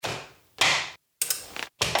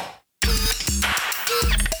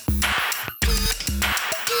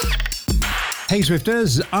Hey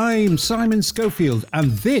Zwifters, I'm Simon Schofield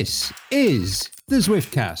and this is the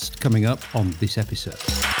Zwiftcast. Coming up on this episode.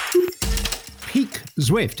 Peak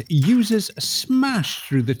Zwift users smash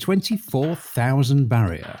through the 24,000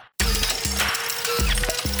 barrier.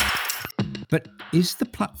 But is the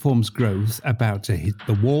platform's growth about to hit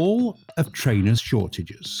the wall of trainers'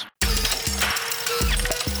 shortages?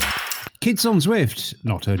 Kids on Zwift,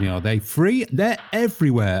 not only are they free, they're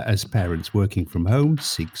everywhere as parents working from home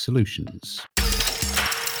seek solutions.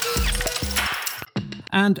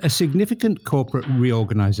 And a significant corporate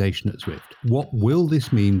reorganisation at Zwift. What will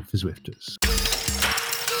this mean for Zwifters?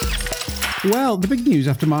 Well, the big news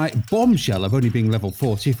after my bombshell of only being level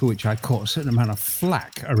 40, for which I caught a certain amount of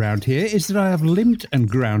flack around here, is that I have limped and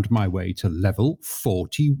ground my way to level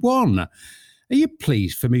 41. Are you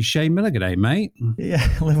pleased for me, Shane Miller? G'day, mate. Yeah,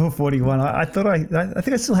 level 41. I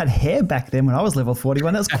think I still had hair back then when I was level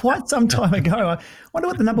 41. That was quite some time ago. I wonder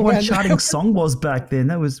what the number one charting song was back then.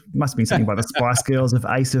 Must have been something by the Spice Girls of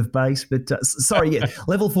Ace of Base. But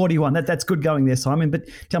level 41. That's good going there, Simon. But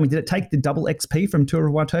tell me, did it take the double XP from Tour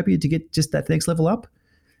of Watopia to get just that next level up?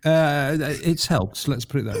 It's helped, let's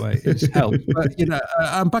put it that way. It's helped. But,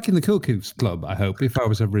 I'm back in the Cool Kids Club, I hope, if I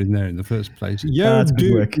was ever in there in the first place. Yo,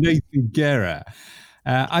 dude, Nathan Guerra.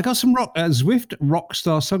 I got some Zwift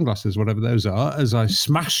Rockstar sunglasses, whatever those are, as I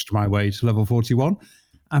smashed my way to level 41.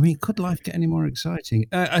 I mean, could life get any more exciting?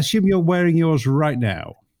 I assume you're wearing yours right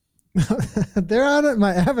now. They're on at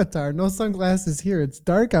my avatar. No sunglasses here. It's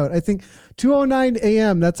dark out. I think 2:09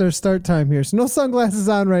 a.m. That's our start time here. So no sunglasses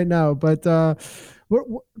on right now. But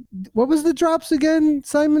what was the drops again,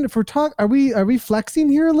 Simon? If we're are we flexing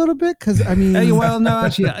here a little bit? Because I mean,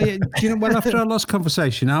 actually, after our last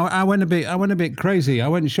conversation, I went a bit crazy. I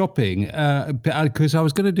went shopping because I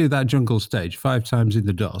was going to do that jungle stage 5 times in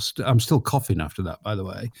the dust. I'm still coughing after that, by the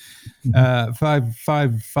way.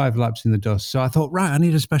 Five laps in the dust. So I thought, right, I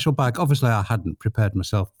need a special bag. Obviously, I hadn't prepared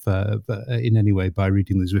myself in any way by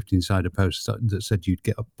reading the Zwift Insider post that said you'd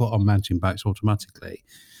get put on mountain bikes automatically.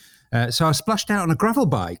 So I splashed out on a gravel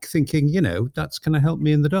bike thinking, that's going to help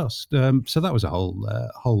me in the dust. So that was a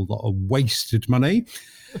whole lot of wasted money.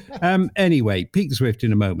 Anyway, Peak Zwift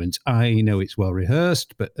in a moment. I know it's well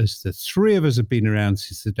rehearsed, but as the three of us have been around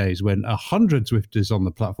since the days when 100 Zwifters on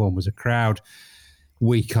the platform was a crowd,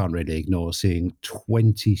 we can't really ignore seeing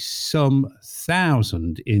 20-some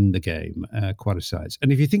thousand in the game. Quite a size.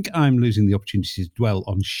 And if you think I'm losing the opportunity to dwell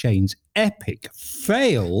on Shane's epic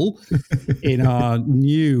fail in our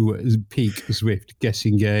new Peak Zwift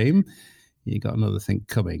guessing game, you got another thing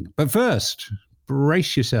coming. But first,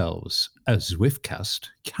 brace yourselves, a Zwiftcast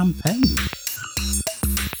campaign.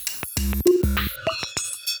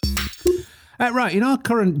 Right, in our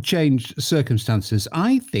current changed circumstances,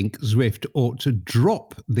 I think Zwift ought to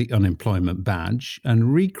drop the unemployment badge and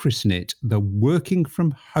rechristen it the working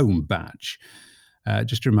from home badge.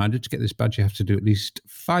 Just a reminder, to get this badge, you have to do at least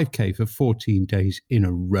 5K for 14 days in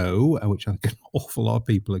a row, which I think an awful lot of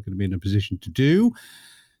people are going to be in a position to do.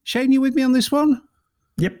 Shane, you with me on this one?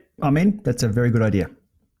 Yep, I'm in. That's a very good idea.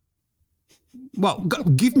 Well,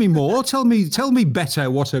 give me more. Tell me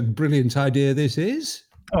better what a brilliant idea this is.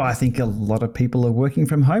 Oh, I think a lot of people are working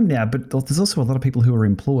from home now, but there's also a lot of people who are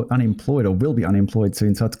unemployed or will be unemployed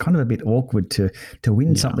soon. So it's kind of a bit awkward to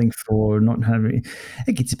win something for not having.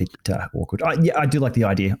 It gets a bit awkward. I do like the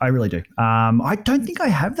idea. I really do. I don't think I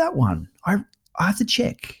have that one. I have to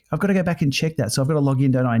check. I've got to go back and check that. So I've got to log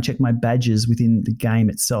in, don't I, and check my badges within the game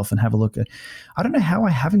itself and have a look at. I don't know how I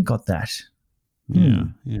haven't got that. Yeah.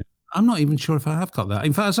 I'm not even sure if I have got that.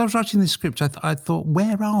 In fact, as I was writing this script, I thought,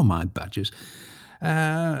 where are my badges?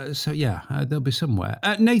 They'll be somewhere.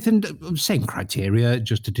 Nathan, same criteria,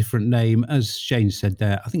 just a different name. As Shane said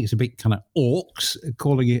there, I think it's a bit kind of orcs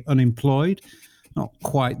calling it unemployed. Not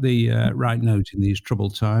quite the right note in these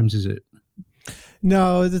troubled times, is it?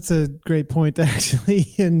 No, that's a great point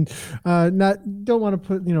actually, and don't want to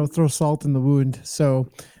put throw salt in the wound. So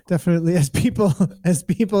definitely, as people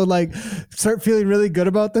like start feeling really good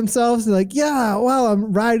about themselves, they're like, yeah, well,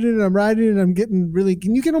 I'm riding, and I'm getting really.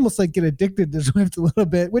 You can almost like get addicted to Zwift a little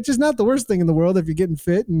bit, which is not the worst thing in the world if you're getting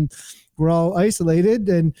fit and we're all isolated.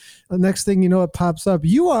 And the next thing you know, it pops up.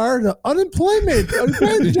 You are the unemployment.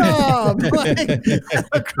 Good job. Like,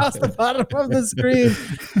 across the bottom of the screen.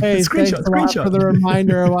 Hey, thanks a lot for the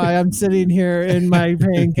reminder of why I'm sitting here in my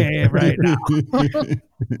pain cave right now.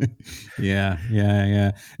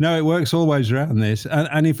 Yeah. No, it works always around this.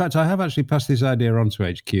 And in fact, I have actually passed this idea on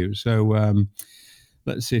to HQ. So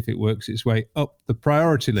let's see if it works its way up the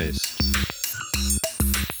priority list.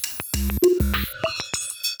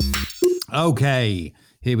 Okay,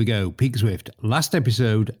 here we go. Peak Zwift. Last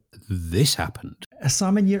episode, this happened.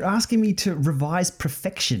 Simon, you're asking me to revise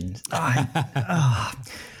perfection.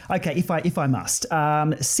 Okay, if I must.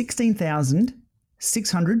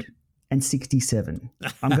 16,667.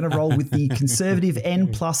 I'm going to roll with the conservative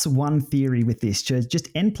N+1 theory with this. Just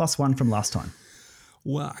N+1 from last time.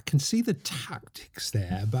 Well, I can see the tactics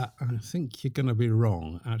there, but I think you're going to be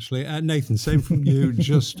wrong, actually. Nathan, same from you,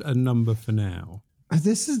 just a number for now.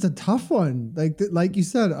 This is the tough one. Like you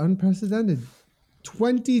said, unprecedented.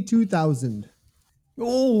 22,000.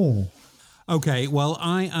 Oh. Okay, well,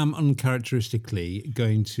 I am uncharacteristically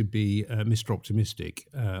going to be Mr. Optimistic,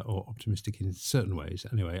 or optimistic in certain ways.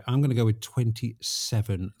 Anyway, I'm going to go with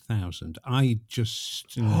 27,000. I think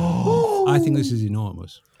this is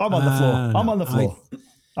enormous. I'm on the floor. I'm on the floor.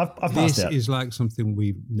 I've passed this out. is like something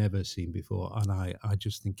we've never seen before, and I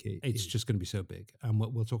just think it's just going to be so big. And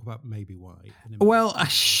we'll talk about maybe why. Well,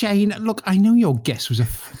 Shane, look, I know your guess was a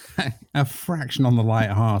fraction on the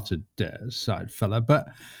light-hearted side, fella, but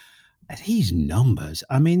these numbers,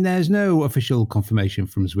 I mean, there's no official confirmation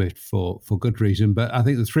from Zwift for good reason, but I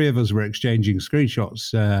think the three of us were exchanging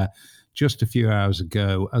screenshots just a few hours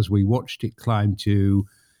ago as we watched it climb to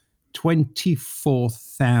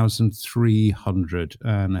 24,300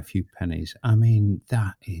 and a few pennies. I mean,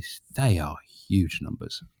 they are huge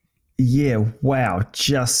numbers. Yeah, wow,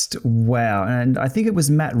 just wow. And I think it was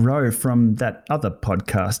Matt Rowe from that other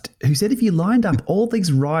podcast who said if you lined up all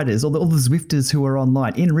these riders, all the Zwifters who are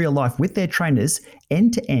online in real life with their trainers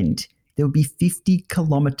end to end, there would be 50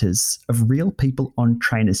 kilometers of real people on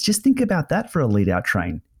trainers. Just think about that for a lead-out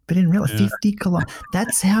train. But in real life, 50 kilometers,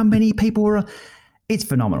 that's how many people were. It's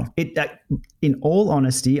phenomenal. In all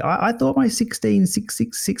honesty, I thought my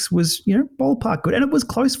 16,666 was, ballpark good. And it was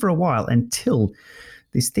close for a while until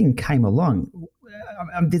this thing came along.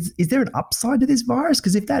 Is there an upside to this virus?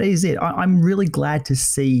 Because if that is it, I'm really glad to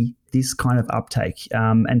see this kind of uptake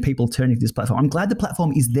and people turning to this platform. I'm glad the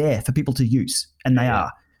platform is there for people to use, and they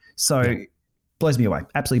are. So blows me away.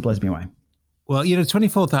 Absolutely blows me away. Well,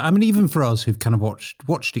 24,000, I mean, even for us who've kind of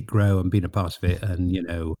watched it grow and been a part of it and,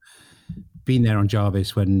 been there on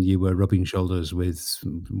Jarvis when you were rubbing shoulders with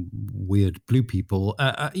weird blue people.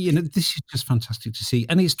 This is just fantastic to see.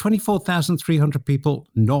 And it's 24,300 people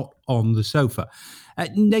not on the sofa.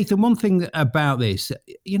 Nathan, one thing about this,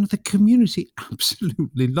 the community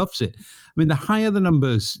absolutely loves it. I mean, the higher the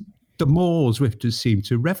numbers, the more Zwifters seem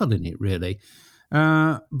to revel in it, really.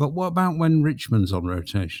 But what about when Richmond's on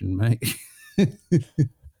rotation, mate?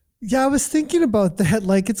 Yeah, I was thinking about that.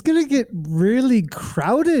 Like, it's going to get really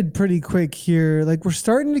crowded pretty quick here. Like, we're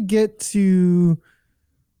starting to get to,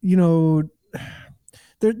 there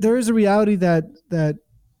is a reality that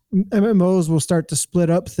MMOs will start to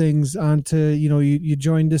split up things onto, you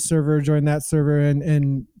join this server, join that server,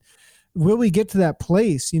 and will we get to that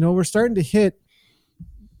place? We're starting to hit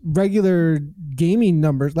regular gaming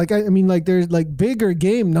numbers. Like, there's like bigger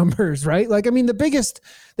game numbers, right? Like, the biggest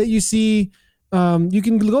that you see. You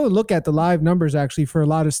can go and look at the live numbers actually for a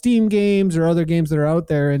lot of Steam games or other games that are out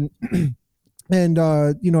there. And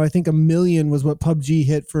I think 1 million was what PUBG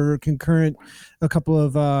hit for concurrent a couple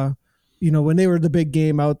of, when they were the big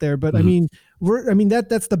game out there. But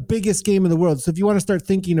that's the biggest game in the world. So if you want to start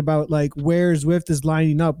thinking about like where Zwift is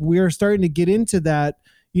lining up, we are starting to get into that,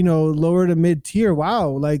 lower to mid tier. Wow.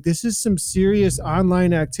 Like this is some serious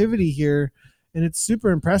online activity here and it's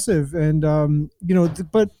super impressive. And,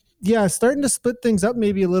 but yeah, starting to split things up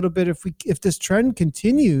maybe a little bit if this trend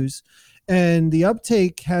continues and the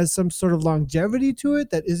uptake has some sort of longevity to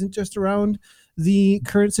it that isn't just around the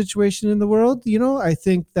current situation in the world, I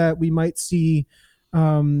think that we might see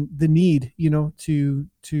the need,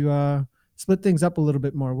 to split things up a little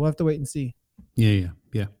bit more. We'll have to wait and see. Yeah.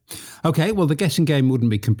 Okay, well, the guessing game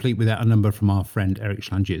wouldn't be complete without a number from our friend Eric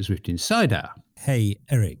Schlange at Zwift Insider. Hey,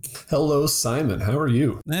 Eric. Hello, Simon. How are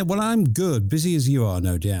you? Well, I'm good. Busy as you are,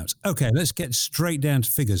 no doubt. Okay, let's get straight down to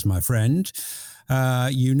figures, my friend.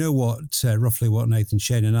 You know roughly what Nathan,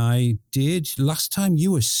 Shane and I did. Last time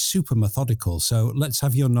you were super methodical, so let's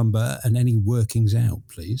have your number and any workings out,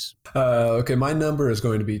 please. Okay, my number is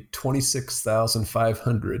going to be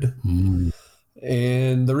 26,500.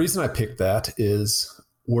 And the reason I picked that is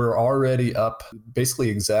we're already up basically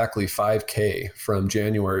exactly 5K from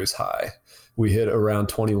January's high. We hit around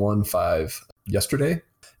 21.5 yesterday.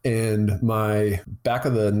 And my back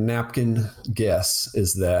of the napkin guess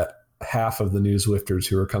is that half of the new Zwifters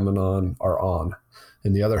who are coming on are on.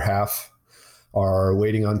 And the other half are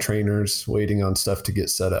waiting on trainers, waiting on stuff to get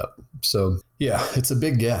set up. So yeah, it's a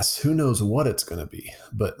big guess. Who knows what it's going to be,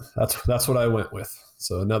 but that's what I went with.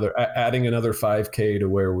 So adding another 5K to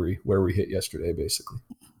where we hit yesterday, basically.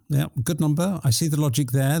 Yeah, good number. I see the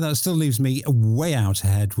logic there. That still leaves me way out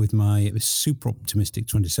ahead with my super optimistic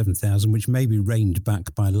 27,000, which may be reined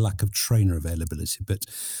back by lack of trainer availability. But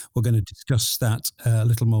we're going to discuss that a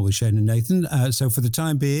little more with Shane and Nathan. So for the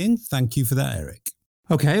time being, thank you for that, Eric.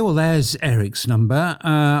 Okay, well, there's Eric's number.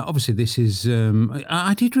 Obviously, this is...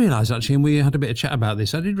 I did realise, actually, and we had a bit of chat about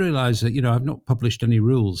this, I did realise that, I've not published any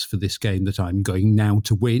rules for this game that I'm going now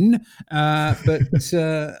to win. But, Wait,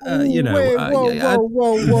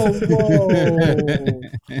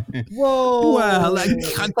 whoa. Well, they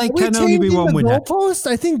Are we can only be changing one the winner. goalposts?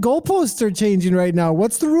 I think goalposts are changing right now.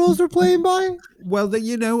 What's the rules we're playing by? Well,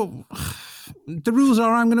 the rules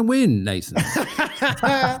are I'm going to win, Nathan.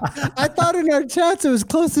 I thought in our chats it was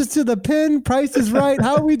closest to the pin. Price is right.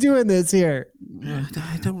 How are we doing this here? I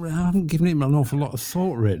haven't given it an awful lot of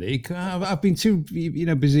thought, really. I've been too,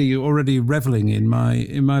 busy already reveling in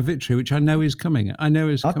my victory, which I know is coming. I've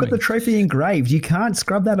got the trophy engraved. You can't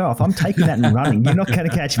scrub that off. I'm taking that and running. You're not going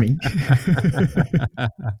to catch me.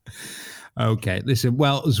 Okay, listen.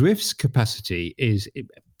 Well, Zwift's capacity is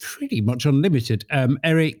pretty much unlimited.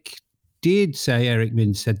 Eric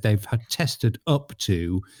Min said they've had tested up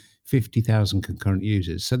to 50,000 concurrent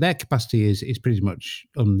users. So their capacity is pretty much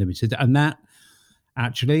unlimited. And that,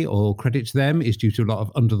 actually, all credit to them, is due to a lot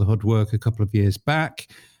of under-the-hood work a couple of years back.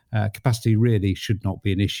 Capacity really should not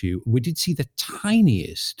be an issue. We did see the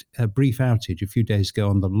tiniest brief outage a few days ago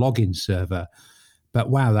on the login server.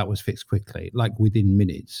 But wow, that was fixed quickly, like within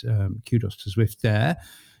minutes. Kudos to Zwift there.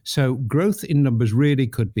 So growth in numbers really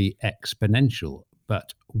could be exponential.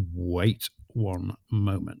 But wait one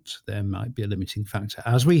moment. There might be a limiting factor.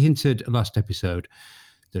 As we hinted last episode,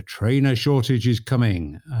 the trainer shortage is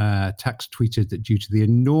coming. Tax tweeted that due to the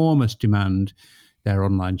enormous demand, their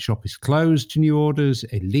online shop is closed to new orders.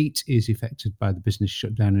 Elite is affected by the business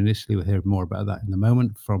shutdown in Italy. We'll hear more about that in a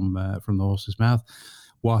moment from the horse's mouth.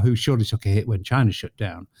 Wahoo surely took a hit when China shut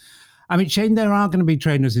down. I mean, Shane, there are going to be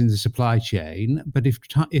trainers in the supply chain, but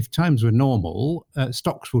if times were normal,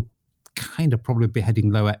 stocks would kind of probably be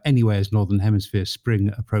heading lower anyway as Northern Hemisphere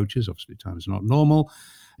spring approaches. Obviously, times are not normal.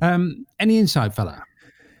 Any insight, fella?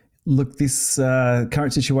 Look, this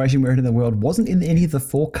current situation we're in the world wasn't in any of the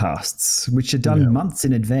forecasts, which are done months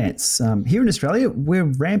in advance. Here in Australia,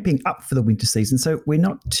 we're ramping up for the winter season, so we're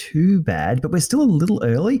not too bad, but we're still a little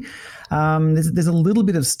early. There's a little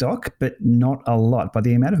bit of stock, but not a lot. By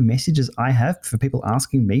the amount of messages I have for people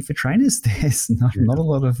asking me for trainers, there's not a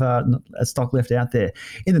lot of stock left out there.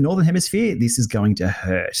 In the Northern Hemisphere, this is going to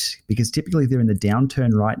hurt because typically they're in the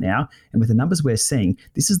downturn right now, and with the numbers we're seeing,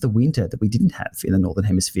 this is the winter that we didn't have in the Northern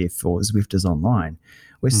Hemisphere for Zwifters online.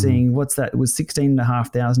 We're seeing, what's that? It was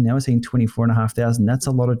 16,500. Now we're seeing 24,500. That's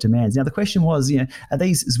a lot of demands. Now, the question was, are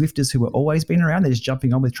these Zwifters who have always been around? They're just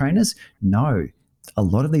jumping on with trainers? No. A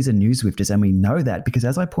lot of these are new Zwifters, and we know that because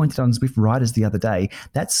as I pointed out on Zwift Riders the other day,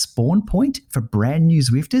 that spawn point for brand new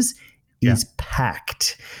Zwifters is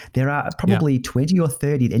packed. There are probably 20 or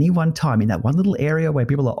 30 at any one time in that one little area where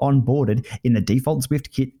people are onboarded in the default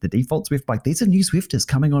Zwift kit, the default Zwift bike. These are new Zwifters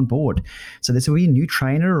coming on board. So there's going to be a new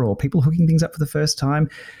trainer or people hooking things up for the first time.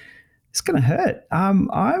 It's going to hurt.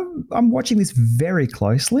 I'm watching this very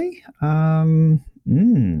closely.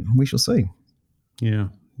 We shall see. Yeah.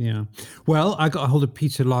 Yeah. Well, I got a hold of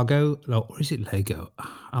Peter Largo, or is it Lego?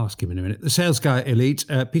 I'll ask him in a minute. The sales guy at Elite.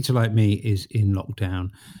 Peter, like me, is in lockdown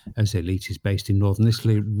as Elite is based in northern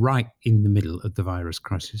Italy, right in the middle of the virus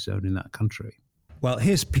crisis zone in that country. Well,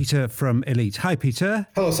 here's Peter from Elite. Hi, Peter.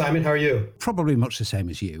 Hello, Simon. How are you? Probably much the same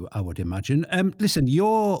as you, I would imagine. Listen,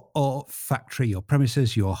 your factory, your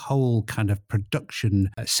premises, your whole kind of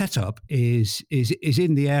production setup is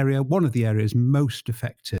in the area, one of the areas most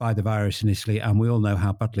affected by the virus in Italy, and we all know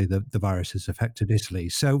how badly the virus has affected Italy.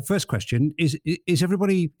 So, first question: is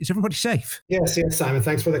everybody safe? Yes, Simon.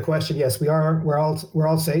 Thanks for the question. Yes, we are. We're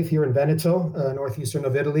all safe here in Veneto, northeastern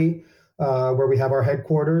of Italy. Where we have our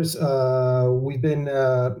headquarters. We've been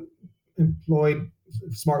employed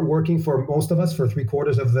smart working for most of us for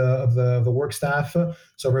 3/4 of the work staff.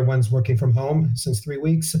 So everyone's working from home since 3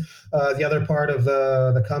 weeks. The other part of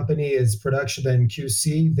the company is production and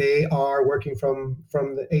QC. They are working from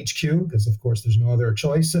the HQ because of course there's no other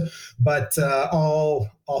choice. But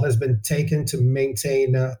all has been taken to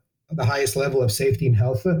maintain the highest level of safety and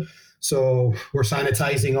health. So we're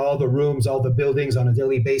sanitizing all the rooms, all the buildings on a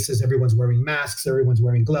daily basis. Everyone's wearing masks. Everyone's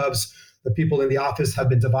wearing gloves. The people in the office have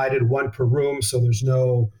been divided one per room. So there's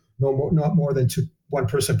not more than one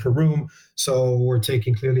person per room. So we're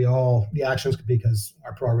taking clearly all the actions because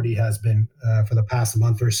our priority has been for the past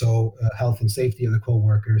month or so, health and safety of the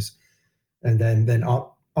co-workers, and then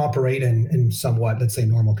operate in somewhat, let's say,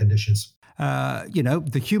 normal conditions.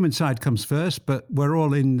 the human side comes first, but we're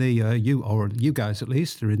all in the, you guys at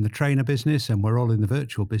least, are in the trainer business, and we're all in the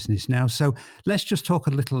virtual business now. So let's just talk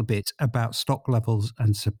a little bit about stock levels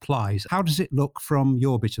and supplies. How does it look from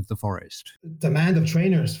your bit of the forest? Demand of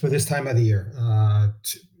trainers for this time of the year.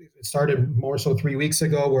 It started more so 3 weeks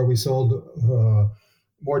ago, where we sold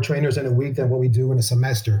more trainers in a week than what we do in a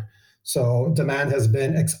semester. So demand has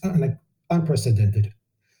been unprecedented.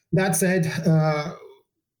 That said,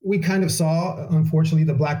 we kind of saw, unfortunately,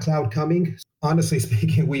 the black cloud coming. Honestly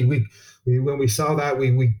speaking, we when we saw that,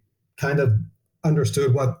 we kind of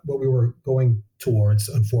understood what we were going towards,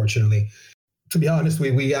 unfortunately. To be honest,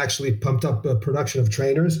 we actually pumped up production of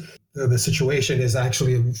trainers. The situation is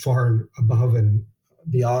actually far above and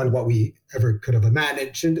beyond what we ever could have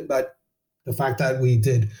imagined. But the fact that we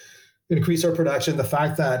did increase our production, the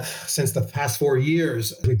fact that since the past 4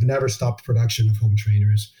 years, we've never stopped production of home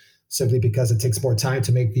trainers, simply because it takes more time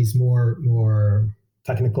to make these more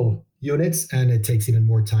technical units, and it takes even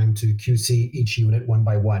more time to QC each unit one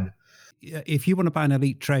by one. If you want to buy an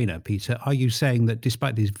elite trainer, Peter, are you saying that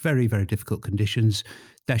despite these very, very difficult conditions,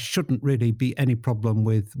 there shouldn't really be any problem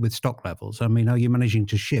with stock levels? I mean, are you managing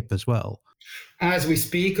to ship as well? As we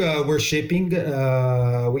speak, we're shipping.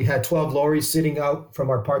 We had 12 lorries sitting out from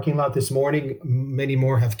our parking lot this morning. Many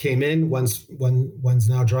more have came in. One's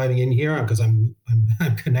now driving in here because I'm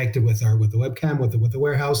connected with the webcam with the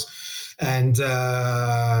warehouse, and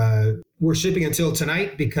we're shipping until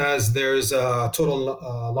tonight because there's a total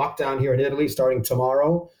lockdown here in Italy starting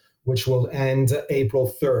tomorrow, which will end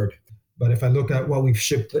April 3rd. But if I look at what we've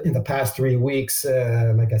shipped in the past 3 weeks,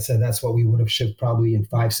 like I said, that's what we would have shipped probably in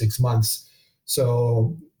 5-6 months.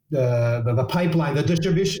 So the pipeline, the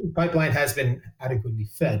distribution pipeline has been adequately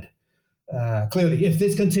fed. Clearly, if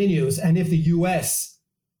this continues and if the U.S.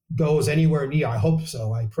 goes anywhere near, I hope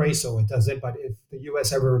so, I pray so it doesn't, but if the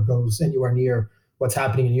U.S. ever goes anywhere near what's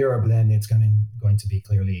happening in Europe, then it's going to be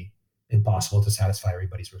clearly impossible to satisfy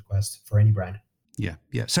everybody's request for any brand. Yeah.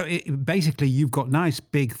 So basically, you've got nice,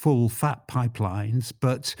 big, full, fat pipelines,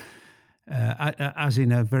 but as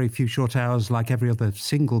in a very few short hours, like every other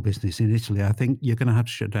single business in Italy, I think you're going to have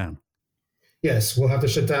to shut down. Yes, we'll have to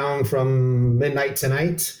shut down from midnight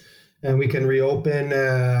tonight, and we can reopen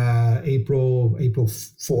April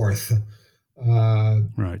 4th.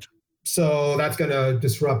 Right. So that's going to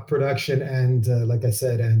disrupt production and, like I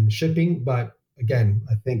said, and shipping. But again,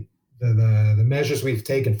 I think the measures we've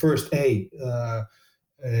taken, first,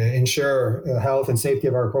 ensure health and safety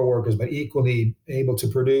of our coworkers, but equally able to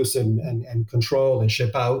produce and control and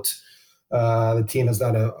ship out. The team has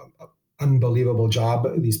done an unbelievable job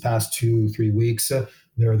these past 2-3 weeks.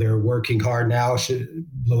 They're working hard now,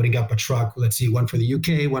 loading up a truck. Let's see, one for the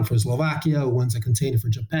UK, one for Slovakia, one's a container for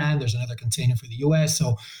Japan. There's another container for the US.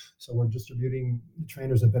 So we're distributing the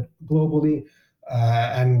trainers a bit globally.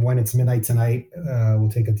 And when it's midnight tonight,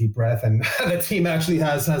 we'll take a deep breath. And the team actually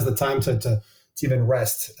has the time to even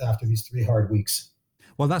rest after these 3 hard weeks.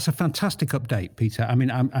 Well, that's a fantastic update, Peter. I mean,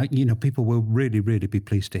 people will really, really be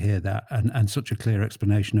pleased to hear that, and such a clear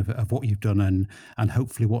explanation of what you've done, and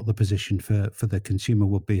hopefully what the position for the consumer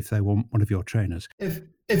will be if they want one of your trainers.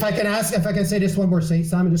 If I can say this one more thing,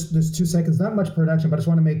 Simon, just 2 seconds. Not much production, but I just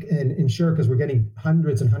want to make and ensure, because we're getting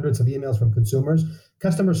hundreds and hundreds of emails from consumers.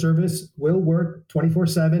 Customer service will work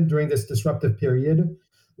 24/7 during this disruptive period.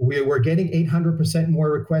 We're getting 800% more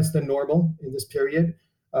requests than normal in this period.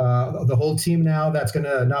 The whole team now that's going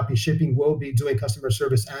to not be shipping will be doing customer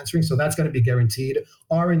service answering. So that's going to be guaranteed.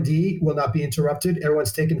 R&D will not be interrupted.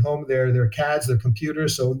 Everyone's taken home their CADs, their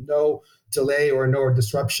computers. So no delay or no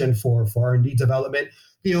disruption for R&D development.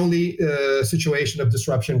 The only situation of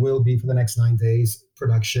disruption will be for the next 9 days,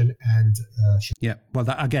 production and yeah, well,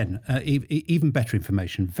 that, again, even better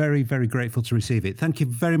information. Very, very grateful to receive it. Thank you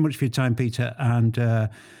very much for your time, Peter. And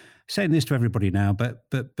saying this to everybody now, but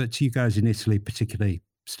to you guys in Italy particularly,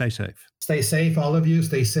 stay safe. Stay safe, all of you.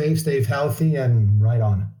 Stay safe, stay healthy, and right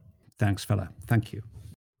on. Thanks, fella. Thank you.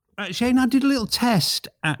 Shane, I did a little test,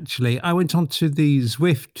 actually. I went onto the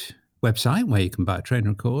Zwift website where you can buy a trainer,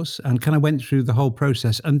 of course, and kind of went through the whole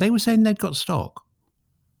process, and they were saying they'd got stock.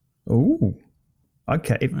 Oh,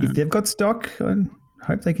 okay. If they've got stock, I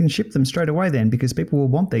hope they can ship them straight away then, because people will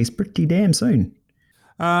want these pretty damn soon.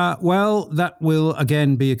 Well, that will,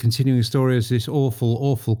 again, be a continuing story as this awful,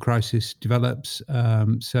 awful crisis develops.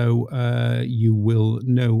 So you will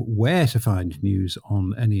know where to find news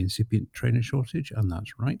on any incipient trainer shortage, and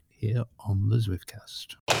that's right here on the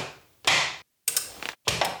Zwiftcast.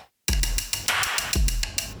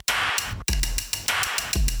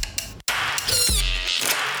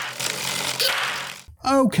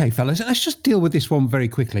 Okay, fellas, let's just deal with this one very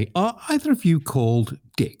quickly. Are either of you called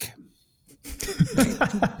Dick?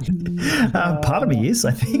 Part of me is,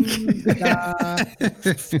 I think.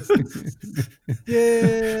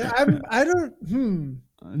 Yeah, I don't.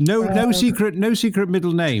 No secret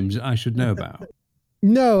middle names I should know about.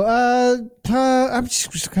 No, I'm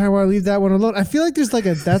just kind of want to leave that one alone. I feel like there's like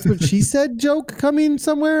a "that's what she said" joke coming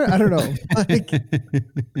somewhere. I don't know.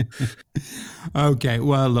 Okay,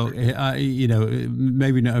 well, look,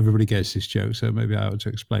 maybe not everybody gets this joke, so maybe I ought to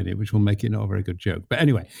explain it, which will make it not a very good joke. But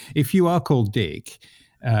anyway, if you are called Dick,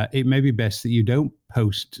 it may be best that you don't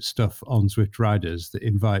post stuff on Zwift Riders that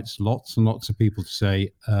invites lots and lots of people to say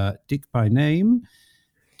Dick by name,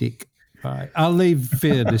 Dick. I'll leave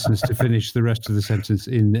feared listeners to finish the rest of the sentence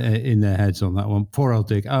in their heads on that one. Poor old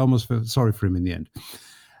Dick. I almost felt sorry for him in the end.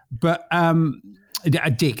 But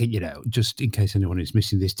Dick, just in case anyone is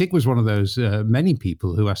missing this, Dick was one of those many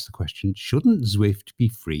people who asked the question, shouldn't Zwift be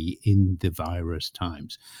free in the virus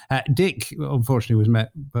times? Dick, unfortunately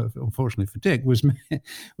for Dick, was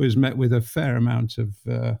met with a fair amount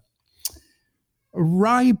of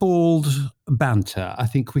ribald banter, I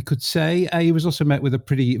think we could say. He was also met with a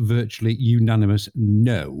pretty virtually unanimous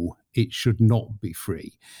no, it should not be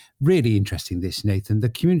free. Really interesting, this, Nathan. The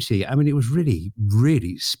community, I mean, it was really,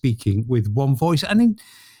 really speaking with one voice, and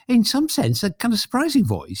in some sense, a kind of surprising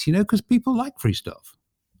voice, because people like free stuff.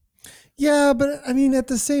 Yeah, but I mean, at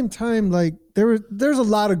the same time, like there's a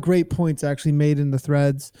lot of great points actually made in the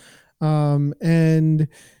threads, and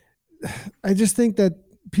I just think that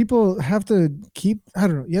people have to keep,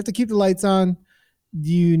 you have to keep the lights on.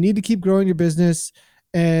 You need to keep growing your business.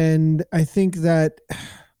 And I think that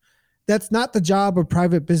that's not the job of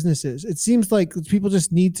private businesses. It seems like people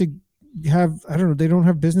just need to have, they don't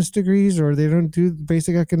have business degrees or they don't do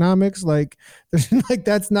basic economics. Like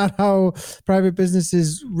that's not how private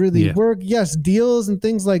businesses really work. Yes, deals and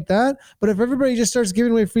things like that. But if everybody just starts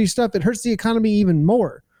giving away free stuff, it hurts the economy even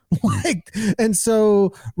more. And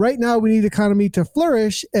so right now we need economy to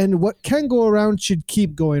flourish, and what can go around should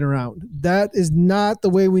keep going around. That is not the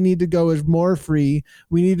way we need to go, is more free.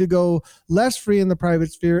 We need to go less free in the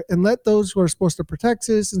private sphere and let those who are supposed to protect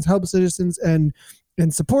citizens, help citizens, and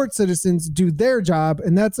support citizens do their job.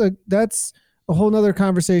 And that's a whole nother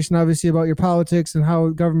conversation, obviously, about your politics and how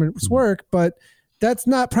governments work, but that's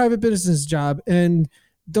not private business's job. And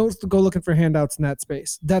don't go looking for handouts in that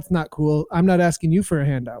space. That's not cool. I'm not asking you for a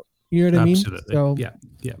handout. You know what I mean? Absolutely. So,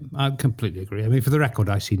 yeah, I completely agree. I mean, for the record,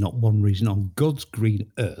 I see not one reason on God's green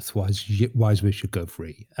earth why we should go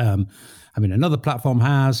free. I mean, another platform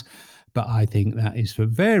has, but I think that is for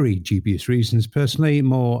very dubious reasons. Personally,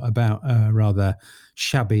 more about a rather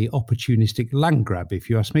shabby, opportunistic land grab, if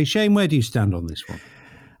you ask me. Shane, where do you stand on this one?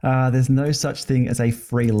 There's no such thing as a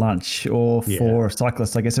free lunch, or for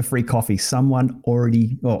cyclists, I guess, a free coffee. Someone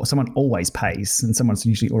always pays, and someone's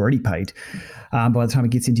usually already paid by the time it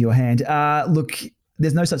gets into your hand. Look,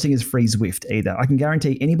 there's no such thing as free Zwift either. I can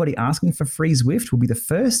guarantee anybody asking for free Zwift will be the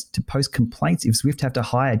first to post complaints if Zwift have to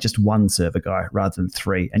hire just one server guy rather than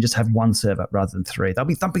three, and just have one server rather than three. They'll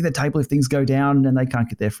be thumping the table if things go down and they can't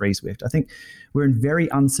get their free Zwift. I think we're in very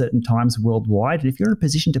uncertain times worldwide, and if you're in a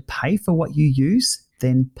position to pay for what you use,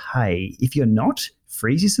 then pay. If you're not,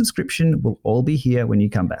 freeze your subscription. We'll all be here when you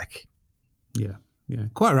come back. Yeah,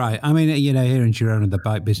 quite right. I mean, here in Girona, the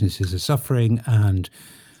bike businesses are suffering, and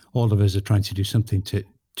all of us are trying to do something to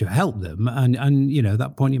help them. And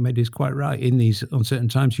that point you made is quite right. In these uncertain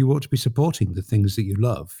times, you ought to be supporting the things that you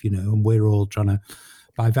love, and we're all trying to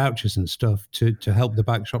buy vouchers and stuff to help the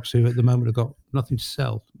bike shops who at the moment have got nothing to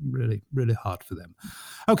sell. Really, really hard for them.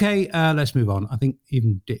 Okay, let's move on. I think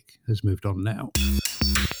even Dick has moved on now.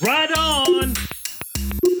 Right on!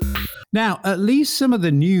 Now, at least some of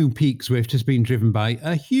the new peak Zwift has been driven by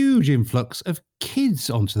a huge influx of kids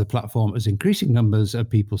onto the platform as increasing numbers of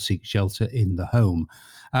people seek shelter in the home.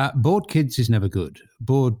 Bored kids is never good.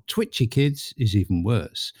 Bored twitchy kids is even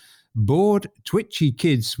worse. Bored twitchy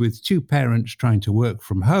kids with two parents trying to work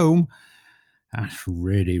from home, that's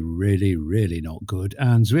really, really, really not good.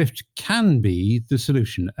 And Zwift can be the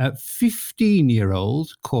solution. 15-year-old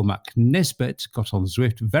Cormac Nesbitt got on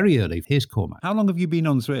Zwift very early. Here's Cormac. How long have you been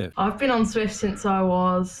on Zwift? I've been on Zwift since I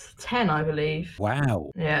was 10, I believe.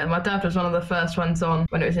 Wow. Yeah, my dad was one of the first ones on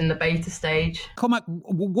when it was in the beta stage. Cormac,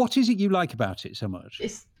 what is it you like about it so much?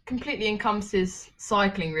 It's completely encompasses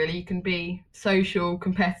cycling, really. You can be social,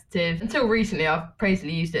 competitive. Until recently, I've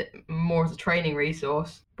basically used it more as a training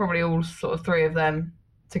resource. Probably all sort of three of them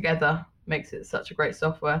together makes it such a great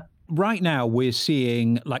software. Right now, we're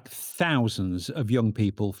seeing like thousands of young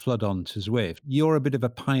people flood onto Zwift. You're a bit of a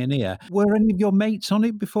pioneer. Were any of your mates on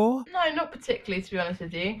it before? No, not particularly, to be honest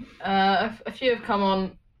with you. A few have come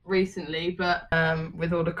on recently, but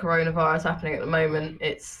with all the coronavirus happening at the moment,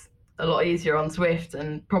 it's a lot easier on Zwift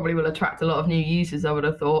and probably will attract a lot of new users, I would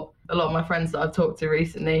have thought. A lot of my friends that I've talked to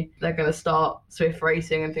recently, they're going to start Zwift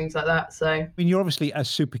racing and things like that. So, I mean, you're obviously a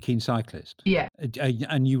super keen cyclist. yeah.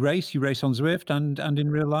 And you race on Zwift and in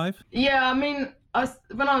real life? Yeah, I mean,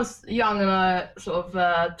 when I was young and sort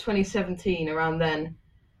of 2017, around then,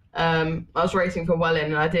 I was racing for Welling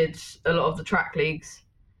and I did a lot of the track leagues,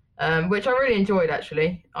 which I really enjoyed,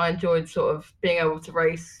 actually. I enjoyed sort of being able to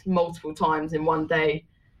race multiple times in one day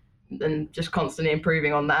and just constantly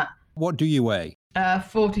improving on that. What do you weigh?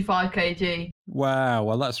 45 kg. Wow,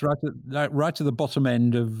 well, that's right at the bottom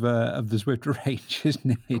end of the Zwift range,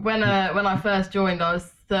 isn't it? When I first joined, I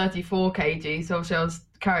was 34 kg, so obviously I was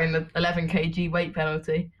carrying the 11 kg weight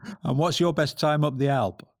penalty. And what's your best time up the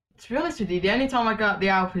Alp? To be honest with you, the only time I go up the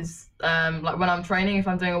Alp is like when I'm training, if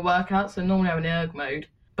I'm doing a workout. So normally I'm in erg mode,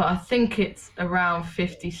 but I think it's around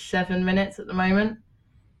 57 minutes at the moment.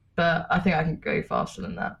 But I think I can go faster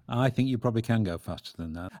than that. I think you probably can go faster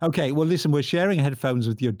than that. Okay, well, listen, we're sharing headphones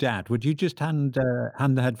with your dad. Would you just hand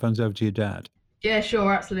the headphones over to your dad? Yeah,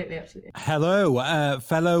 sure, absolutely. Hello,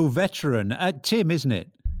 fellow veteran. Tim, isn't it?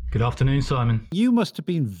 Good afternoon, Simon. You must have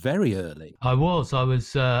been very early. I was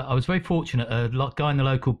very fortunate. A guy in the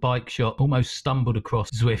local bike shop almost stumbled across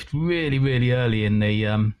Zwift really, really early in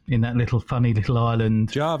that little funny little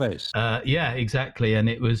island. Jarvis. Yeah, exactly. And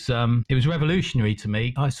it was revolutionary to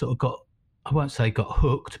me. I sort of I won't say got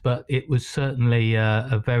hooked, but it was certainly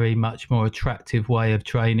a very much more attractive way of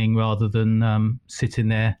training rather than sitting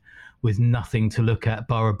there with nothing to look at,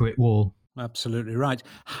 bar a brick wall. Absolutely right.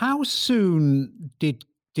 How soon did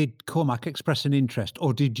Cormac express an interest,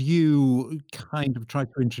 or did you kind of try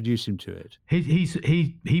to introduce him to it?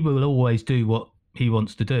 He will always do what he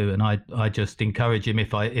wants to do, and I just encourage him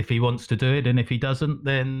if he wants to do it, and if he doesn't,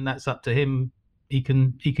 then that's up to him. He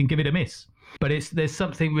can give it a miss. But there's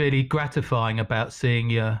something really gratifying about seeing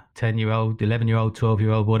your 10-year-old, 11-year-old,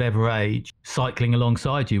 12-year-old, whatever age, cycling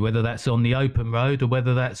alongside you, whether that's on the open road or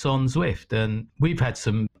whether that's on Zwift. And we've had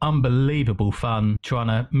some unbelievable fun trying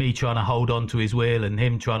to hold on to his wheel and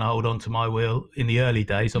him trying to hold on to my wheel in the early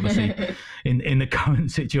days. Obviously, in the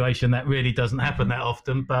current situation, that really doesn't happen that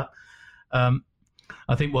often. But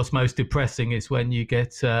I think what's most depressing is when you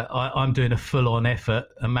get, I'm doing a full-on effort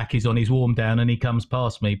and Mackie's on his warm down and he comes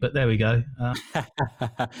past me. But there we go.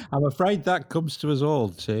 I'm afraid that comes to us all,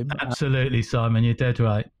 Tim. Absolutely, Simon. You're dead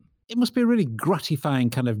right. It must be a really gratifying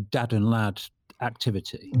kind of dad and lad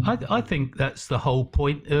activity. I think that's the whole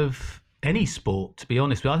point of any sport, to be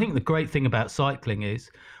honest. But I think the great thing about cycling is,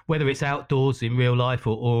 whether it's outdoors in real life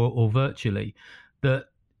or virtually, that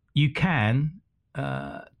you can...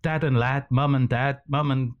 dad and lad, mum and dad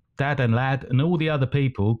and lad, and all the other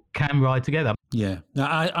people can ride together. Yeah.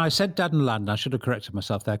 Now, I said dad and lad, and I should have corrected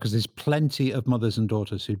myself there, because there's plenty of mothers and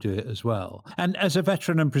daughters who do it as well. And as a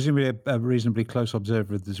veteran and presumably a reasonably close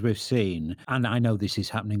observer of the Zwift scene, and I know this is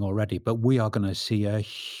happening already, but we are going to see a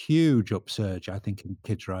huge upsurge, I think, in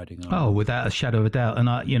kids riding. Oh, without a shadow of a doubt. And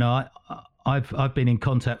I've been in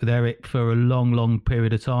contact with Eric for a long, long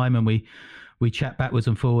period of time, and we chat backwards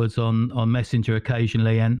and forwards on Messenger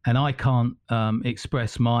occasionally, and I can't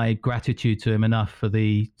express my gratitude to him enough for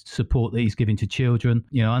the support that he's giving to children.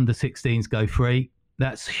 You know, under 16s go free.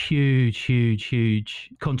 That's huge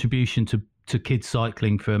contribution to kids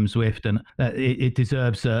cycling from Zwift, and it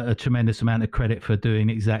deserves a tremendous amount of credit for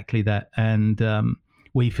doing exactly that. And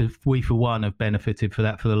we for one have benefited for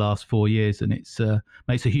that for the last 4 years, and it's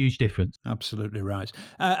makes a huge difference. Absolutely right.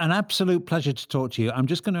 An absolute pleasure to talk to you. I'm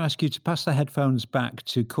just going to ask you to pass the headphones back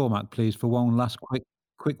to Cormac, please, for one last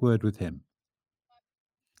quick word with him.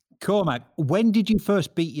 Cormac, when did you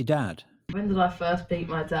first beat your dad? When did I first beat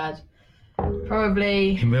my dad?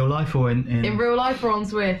 Probably in real life or in real life or on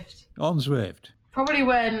Zwift? On Zwift. Probably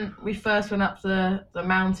when we first went up the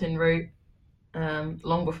mountain route.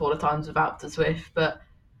 Long before the times of out to Zwift, but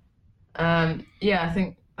yeah, I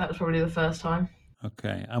think that was probably the first time.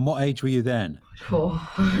 Okay, and what age were you then? 4.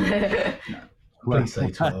 Please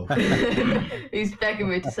say 12. He's begging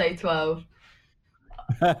me to say 12.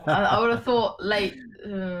 I would have thought late,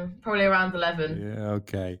 probably around 11. Yeah,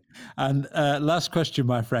 okay. And last question,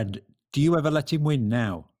 my friend. Do you ever let him win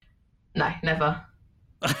now? No, never.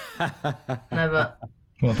 Never.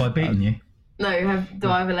 What, by beating you? No, do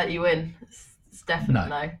I ever let you win? It's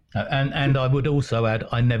definitely no. And I would also add,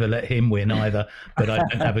 I never let him win either, but I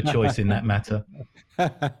don't have a choice in that matter.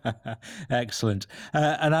 Excellent.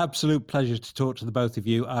 An absolute pleasure to talk to the both of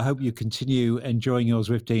you. I hope you continue enjoying your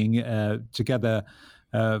Zwifting together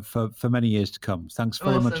for many years to come. Thanks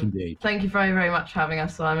very much indeed. Thank you very, very much for having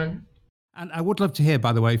us, Simon. And I would love to hear,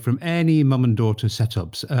 by the way, from any mum and daughter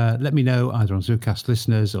setups. Let me know either on Zwiftcast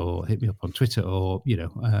listeners or hit me up on Twitter, or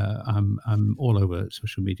I'm all over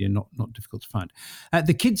social media, not difficult to find.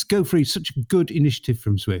 The Kids Go Free is such a good initiative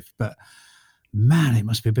from Zwift, but man, it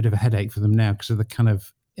must be a bit of a headache for them now because of the kind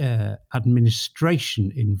of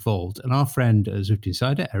administration involved. And our friend Zwift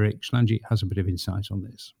Insider, Eric Schlange, has a bit of insight on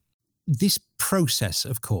this. This process,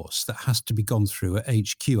 of course, that has to be gone through at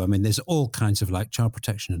HQ. I mean, there's all kinds of like child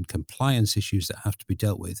protection and compliance issues that have to be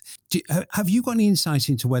dealt with. Have you got any insight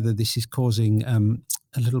into whether this is causing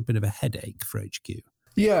a little bit of a headache for HQ?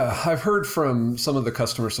 Yeah, I've heard from some of the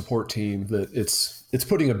customer support team that it's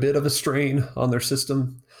putting a bit of a strain on their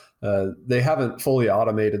system. They haven't fully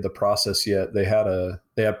automated the process yet. They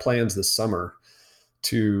had plans this summer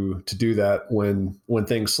to do that when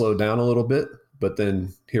things slowed down a little bit. But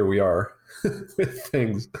then here we are with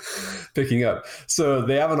things picking up. So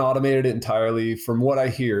they haven't automated it entirely. From what I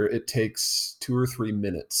hear, it takes 2 or 3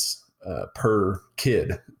 minutes per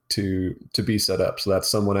kid to be set up. So that's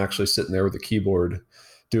someone actually sitting there with a keyboard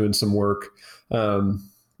doing some work.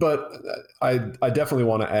 But I definitely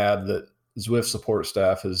want to add that Zwift support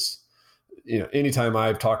staff is, anytime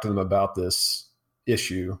I've talked to them about this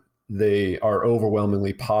issue, they are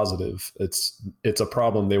overwhelmingly positive. It's a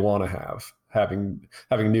problem they want to have. Having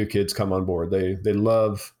new kids come on board.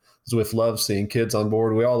 Zwift loves seeing kids on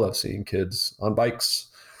board. We all love seeing kids on bikes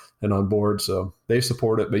and on board. So they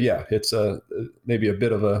support it. But yeah, it's maybe a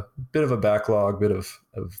bit of a backlog, bit of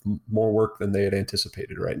more work than they had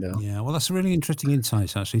anticipated right now. Yeah, well, that's a really interesting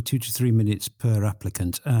insight, actually. 2 to 3 minutes per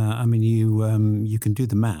applicant. I mean, you can do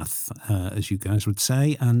the math, as you guys would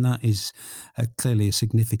say, and that is clearly a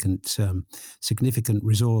significant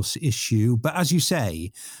resource issue. But as you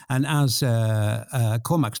say, and as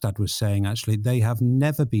Cormac's dad was saying, actually, they have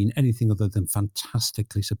never been anything other than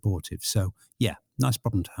fantastically supportive. So yeah, nice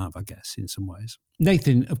problem to have, I guess, in some ways.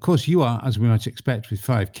 Nathan, of course, you are, as we might expect, with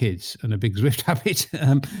 5 kids and a big Zwift habit,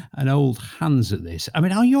 an old hands at this. I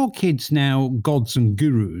mean, are your kids now gods and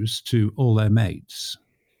gurus to all their mates?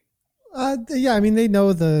 Yeah, I mean, they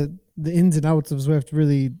know the ins and outs of Zwift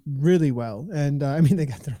really, really well. And I mean, they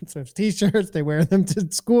got their own Zwift t-shirts. They wear them to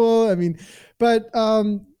school. I mean, but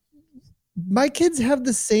my kids have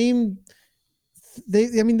the same...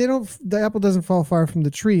 the apple doesn't fall far from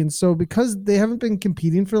the tree. And so because they haven't been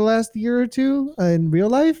competing for the last year or two in real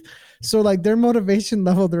life, so like their motivation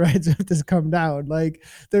level to ride Zwift has come down. Like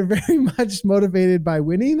they're very much motivated by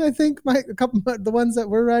winning. I think a couple of the ones that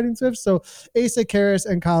were riding Zwift. So Asa, Karis,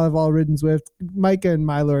 and Kyle have all ridden Zwift. Micah and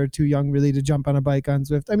Milo are too young really to jump on a bike on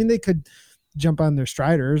Zwift. I mean, they could jump on their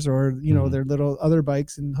Striders or their little other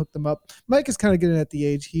bikes and hook them up. Mike is kind of getting at the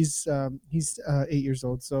age. He's 8 years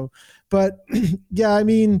old. So, but yeah, I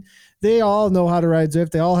mean, they all know how to ride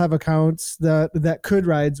Zwift. They all have accounts that could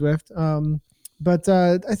ride Zwift. But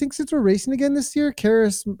I think since we're racing again this year,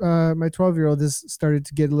 Karis, my 12-year-old, has started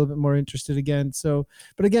to get a little bit more interested again. So,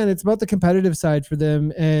 but again, it's about the competitive side for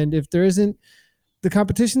them. And if there isn't the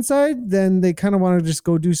competition side, then they kind of want to just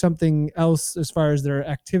go do something else as far as their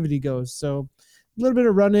activity goes. So a little bit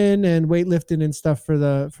of running and weightlifting and stuff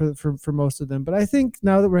for most of them. But I think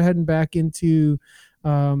now that we're heading back into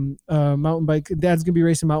mountain bike, Dad's gonna be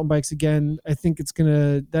racing mountain bikes again. I think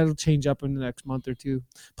that'll change up in the next month or two.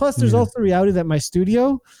 Plus, there's also the reality that my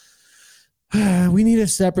studio, we need a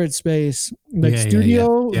separate space,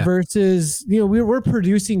 studio versus we're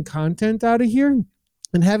producing content out of here.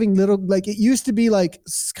 And having little, like it used to be like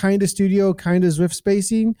kind of studio, kind of Zwift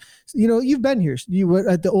spacing. You've been here, you were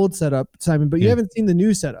at the old setup, Simon, but you haven't seen the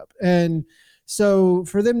new setup. And so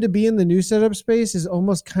for them to be in the new setup space is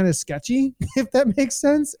almost kind of sketchy, if that makes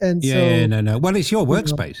sense. And no. Well, it's your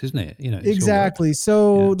workspace, isn't it? Exactly.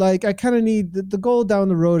 So like I kind of need the goal down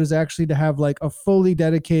the road is actually to have like a fully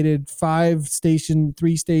dedicated 3-station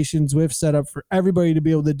Zwift setup for everybody to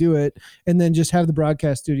be able to do it. And then just have the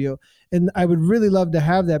broadcast studio. And I would really love to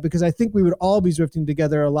have that because I think we would all be Zwifting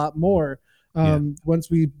together a lot more once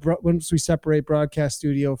we separate broadcast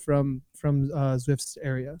studio from Zwift's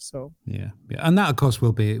area. So and that of course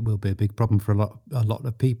will be a big problem for a lot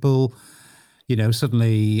of people.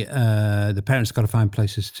 Suddenly the parents got to find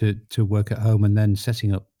places to work at home, and then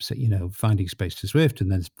setting up, finding space to Zwift,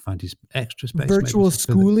 and then finding extra space. Virtual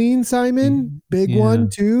schooling, Simon, big one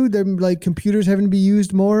too. Them like computers having to be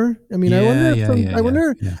used more. I mean, I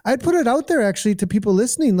wonder. I'd put it out there actually to people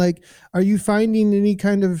listening. Like, are you finding any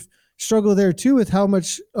kind of struggle there too with how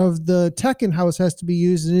much of the tech in house has to be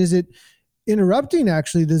used, and is it interrupting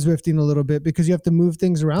actually the Zwifting a little bit because you have to move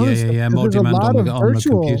things around? More there's demand a lot on of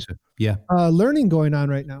virtual computer. learning going on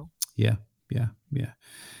right now. Yeah.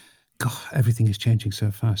 God, everything is changing so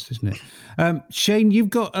fast, isn't it? Shane, you've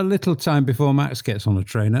got a little time before Max gets on a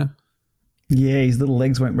trainer. Yeah, his little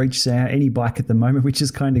legs won't reach any bike at the moment, which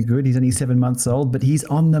is kind of good. He's only 7 months old, but he's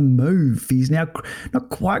on the move. He's now not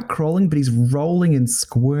quite crawling, but he's rolling and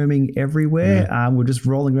squirming everywhere. Yeah. We're just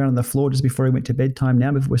rolling around on the floor just before he went to bedtime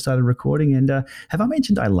now, before we started recording. And have I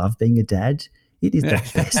mentioned I love being a dad? It is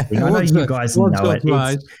the best thing. I know you guys know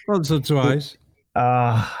it. Once or twice.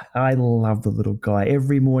 I love the little guy.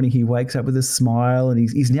 Every morning he wakes up with a smile, and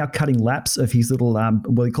he's now cutting laps of his little,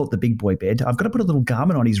 we call it the big boy bed. I've got to put a little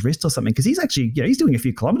Garmin on his wrist or something, because he's actually, he's doing a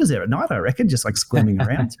few kilometers there at night, I reckon, just like squirming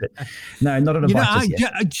around. But no, not on a bike just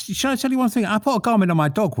yet. Shall I tell you one thing? I put a Garmin on my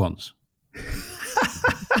dog once.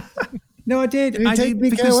 No, I did. Did he take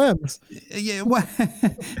me KOMs? Yeah, well,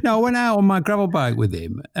 no, I went out on my gravel bike with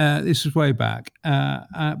him. This was way back,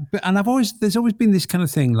 and there's always been this kind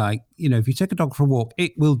of thing, like, if you take a dog for a walk,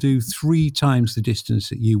 it will do 3 times the distance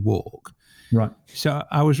that you walk. Right. So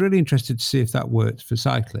I was really interested to see if that worked for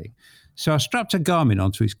cycling. So I strapped a Garmin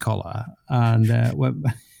onto his collar and went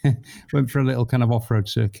for a little kind of off-road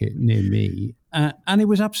circuit near me, and it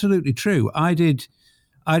was absolutely true. I did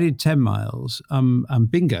 10 miles,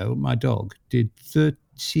 and Bingo, my dog, did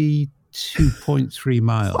 32.3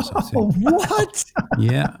 miles, I think. Oh, what?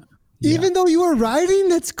 Yeah. Even though you were riding?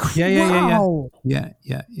 That's crazy. Yeah.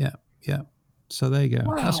 So there you go.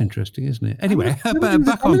 Wow. That's interesting, isn't it? Anyway, back on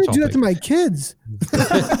topic. I'm going to do that to my kids.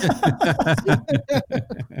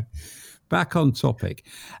 Back on topic.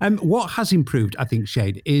 What has improved, I think,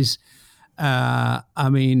 Shade, is...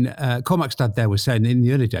 Cormac's dad there was saying in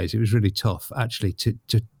the early days it was really tough actually to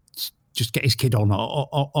just get his kid on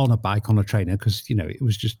a bike, on a trainer, because it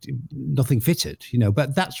was just nothing fitted.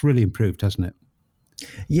 But that's really improved, hasn't it?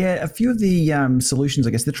 Yeah, a few of the solutions, I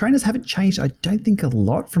guess. The trainers haven't changed, I don't think, a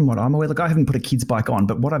lot from what I'm aware. Like, I haven't put a kid's bike on,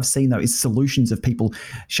 but what I've seen, though, is solutions of people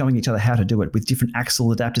showing each other how to do it with different axle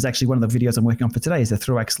adapters. Actually, one of the videos I'm working on for today is a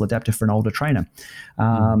through axle adapter for an older trainer.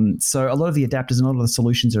 So a lot of the adapters and a lot of the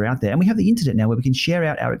solutions are out there. And we have the internet now where we can share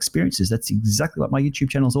out our experiences. That's exactly what my YouTube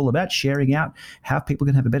channel is all about, sharing out how people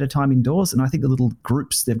can have a better time indoors. And I think the little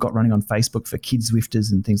groups they've got running on Facebook for kids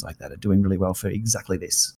Zwifters and things like that are doing really well for exactly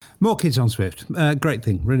this. More kids on Zwift. Great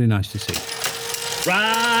thing. Really nice to see.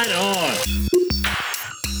 Right on.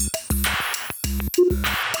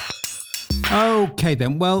 Okay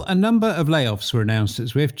then. Well, a number of layoffs were announced at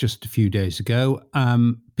Zwift just a few days ago.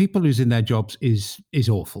 People losing their jobs is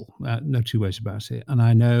awful. No two ways about it. And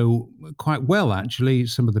I know quite well, actually,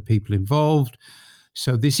 some of the people involved.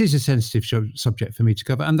 So this is a sensitive subject for me to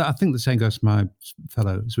cover, and I think the same goes for my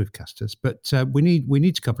fellow Zwiftcasters. But we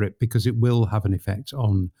need to cover it because it will have an effect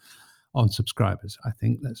on subscribers, I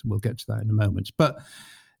think. We'll get to that in a moment. But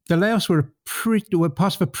the layoffs were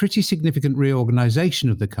part of a pretty significant reorganization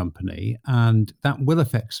of the company, and that will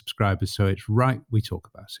affect subscribers, so it's right we talk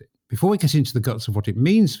about it. Before we get into the guts of what it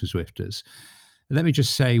means for Zwifters, let me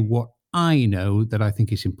just say what I know that I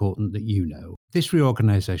think is important that you know. This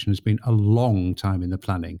reorganization has been a long time in the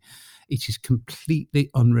planning. It is completely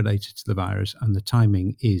unrelated to the virus, and the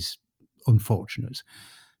timing is unfortunate.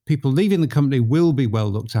 People leaving the company will be well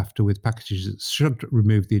looked after with packages that should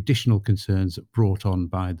remove the additional concerns brought on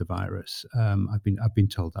by the virus. I've been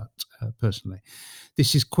told that personally.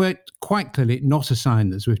 This is quite clearly not a sign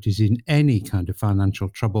that Zwift is in any kind of financial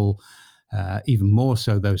trouble. Even more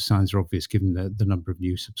so, those signs are obvious given the number of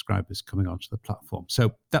new subscribers coming onto the platform.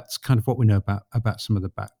 So that's kind of what we know about some of the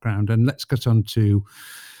background. And let's get on to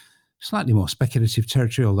slightly more speculative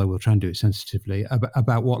territory, although we'll try and do it sensitively,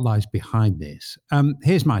 about what lies behind this.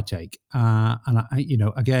 Here's my take. And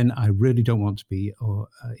again, I really don't want to be or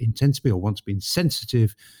intend to be or want to be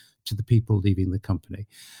insensitive to the people leaving the company.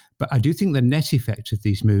 But I do think the net effect of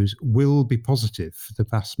these moves will be positive for the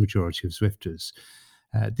vast majority of Zwifters.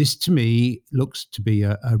 This, to me, looks to be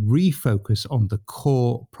a refocus on the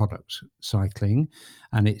core product, cycling,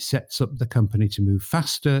 and it sets up the company to move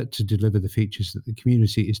faster to deliver the features that the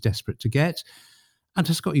community is desperate to get and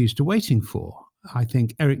has got used to waiting for. I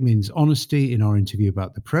think Eric Min's honesty in our interview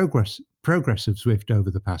about the progress of Zwift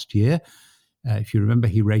over the past year, if you remember,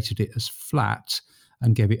 he rated it as flat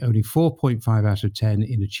and gave it only 4.5 out of 10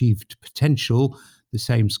 in achieved potential, the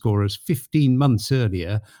same score as 15 months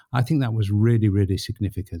earlier. I think that was really, really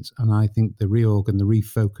significant. And I think the reorg and the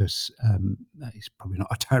refocus is probably not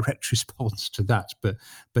a direct response to that,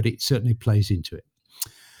 but it certainly plays into it.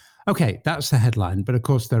 Okay, that's the headline. But of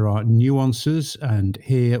course, there are nuances. And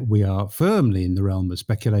here we are firmly in the realm of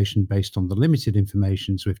speculation based on the limited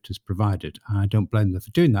information Zwift has provided. I don't blame them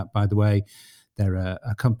for doing that, by the way. They're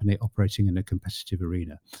a company operating in a competitive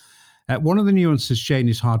arena. One of the nuances, Shane,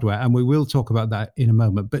 is hardware, and we will talk about that in a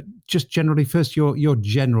moment. But just generally, first, your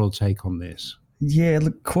general take on this. Yeah,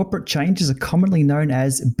 look, corporate changes are commonly known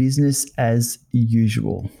as business as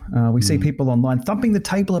usual. We see people online thumping the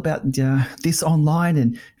table about this online,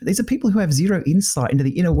 and these are people who have zero insight into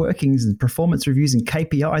the inner workings and performance reviews and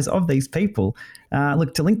KPIs of these people.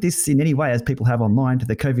 Look, to link this in any way, as people have online, to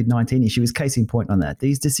the COVID-19 issue is case in point on that.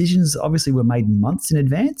 These decisions obviously were made months in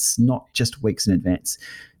advance, not just weeks in advance.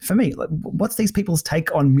 For me, what's these people's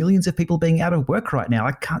take on millions of people being out of work right now?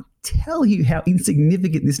 I can't tell you how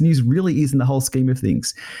insignificant this news really is in the whole scheme of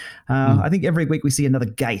things. I think every week we see another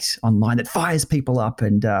gate online that fires people up,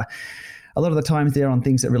 and a lot of the times they're on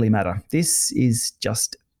things that really matter. This is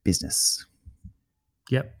just business.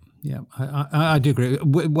 Yep. Yeah, I do agree.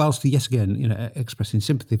 Whilst, yes, again, expressing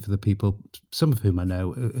sympathy for the people, some of whom I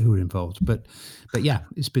know who are involved, but yeah,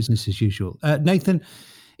 it's business as usual. Nathan,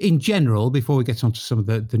 in general, before we get on to some of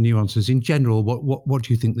the nuances, in general, what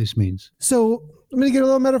do you think this means? So I'm going to get a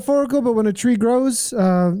little metaphorical, but when a tree grows,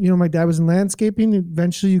 my dad was in landscaping.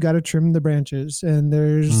 Eventually, you got to trim the branches, and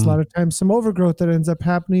there's a lot of times some overgrowth that ends up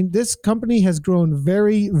happening. This company has grown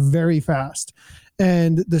very, very fast.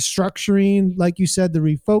 And the structuring, like you said, the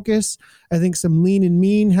refocus, I think some lean and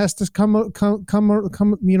mean has to come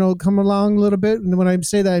along a little bit. And when I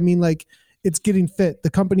say that, I mean like it's getting fit.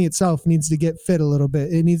 The company itself needs to get fit a little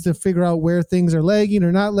bit. It needs to figure out where things are lagging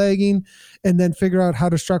or not lagging, and then figure out how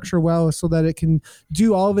to structure well so that it can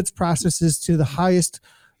do all of its processes to the highest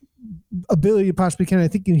ability you possibly can. I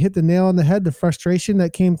think you hit the nail on the head. The frustration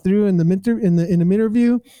that came through in the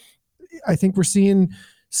interview, I think we're seeing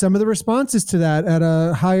some of the responses to that at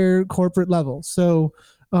a higher corporate level. So,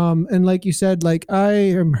 and like you said, like I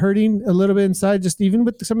am hurting a little bit inside, just even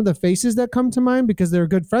with some of the faces that come to mind, because they're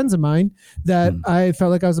good friends of mine that I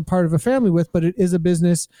felt like I was a part of a family with, but it is a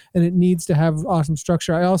business and it needs to have awesome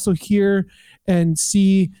structure. I also hear and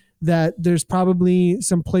see that there's probably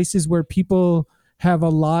some places where people have a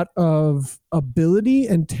lot of ability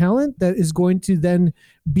and talent that is going to then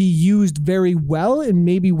be used very well in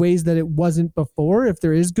maybe ways that it wasn't before, if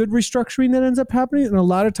there is good restructuring that ends up happening. And a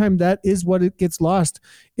lot of time that is what it gets lost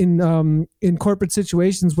in corporate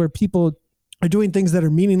situations where people are doing things that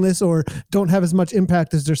are meaningless or don't have as much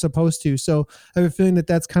impact as they're supposed to. So I have a feeling that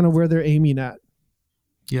that's kind of where they're aiming at.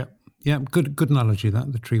 Yeah. Good analogy,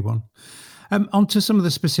 that, the tree one. On to some of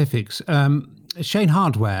the specifics. Shane,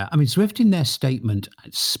 hardware. I mean, Zwift in their statement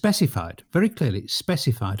very clearly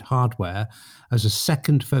specified hardware as a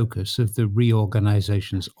second focus of the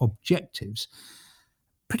reorganization's objectives.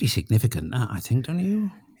 Pretty significant, that, I think, don't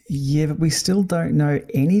you? Yeah, but we still don't know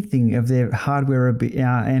anything of their hardware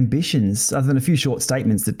ambitions other than a few short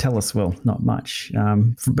statements that tell us, well, not much.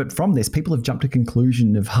 But from this, people have jumped to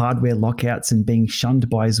conclusion of hardware lockouts and being shunned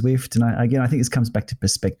by Zwift. And I think this comes back to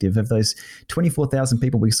perspective of those 24,000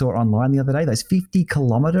 people we saw online the other day, those 50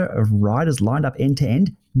 kilometre of riders lined up end to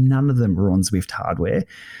end. None of them were on Zwift hardware.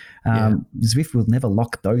 Zwift will never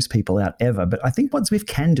lock those people out ever. But I think what Zwift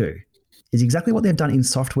can do is exactly what they've done in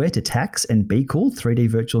software to tax and be cool, 3D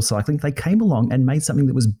virtual cycling. They came along and made something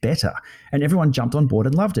that was better, and everyone jumped on board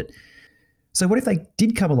and loved it. So what if they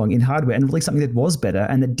did come along in hardware and release something that was better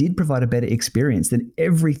and that did provide a better experience than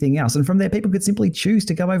everything else? And from there, people could simply choose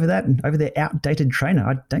to go over that and over their outdated trainer.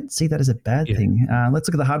 I don't see that as a bad thing. Let's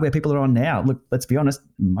look at the hardware people are on now. Look, let's be honest,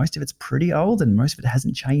 most of it's pretty old and most of it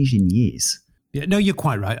hasn't changed in years. Yeah, no, you're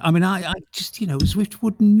quite right. I mean, I just, Zwift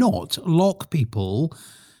would not lock people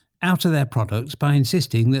out of their products by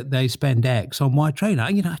insisting that they spend X on Y trainer.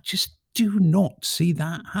 I just do not see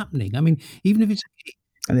that happening. I mean, even if it's...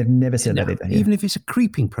 And they've never said that either. Even if it's a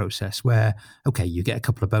creeping process where, okay, you get a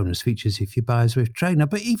couple of bonus features if you buy a Zwift trainer,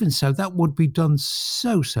 but even so, that would be done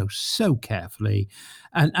so carefully.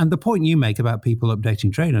 And the point you make about people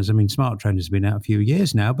updating trainers, I mean, smart trainers have been out a few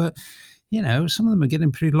years now, but, some of them are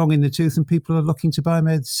getting pretty long in the tooth and people are looking to buy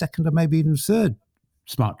maybe second or maybe even third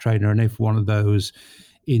smart trainer. And if one of those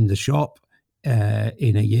in the shop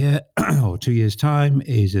in a year or 2 years' time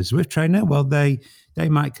is a Zwift trainer, well, they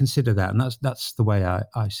might consider that, and that's the way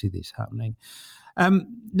I see this happening.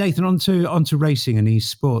 Nathan, on to racing and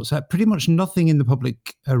esports. Pretty much nothing in the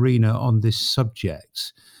public arena on this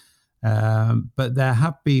subject, but there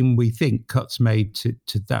have been, we think, cuts made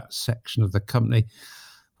to that section of the company.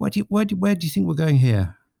 Where do you think we're going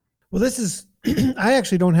here? Well, this is. I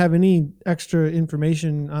actually don't have any extra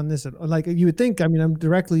information on this. Like you would think, I mean, I'm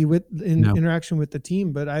directly interaction with the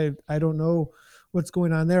team, but I don't know what's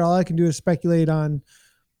going on there. All I can do is speculate on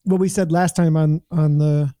what we said last time on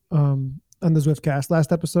the Zwiftcast.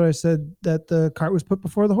 Last episode, I said that the cart was put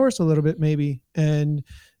before the horse a little bit, maybe, and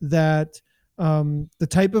that the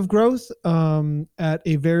type of growth at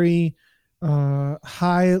a very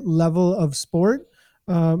high level of sport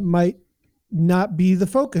might not be the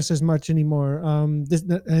focus as much anymore.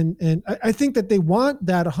 And I think that they want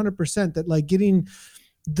that 100%, that like getting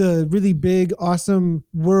the really big, awesome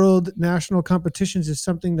world national competitions is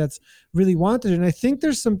something that's really wanted. And I think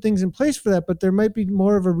there's some things in place for that, but there might be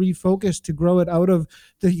more of a refocus to grow it out of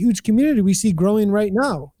the huge community we see growing right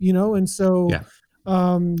now, you know? And so, yeah.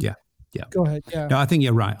 Go ahead. Yeah. No, I think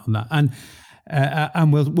you're right on that.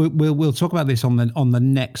 And we'll talk about this on the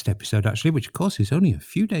next episode, actually, which of course is only a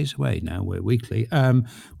few days away now. We're weekly,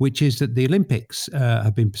 which is that the Olympics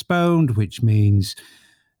have been postponed, which means,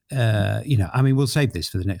 we'll save this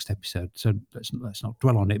for the next episode, so let's not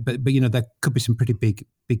dwell on it. But there could be some pretty big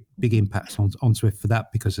impacts on Zwift for that,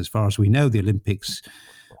 because as far as we know, the Olympics,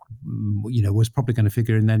 was probably going to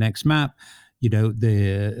figure in their next map.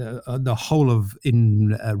 The whole of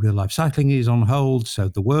in real life cycling is on hold, so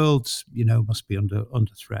the world's must be under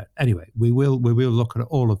threat. Anyway, we will look at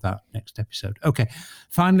all of that next episode. Okay,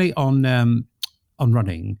 finally on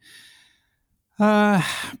running.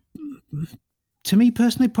 To me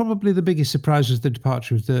personally, probably the biggest surprise was the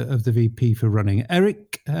departure of the VP for running.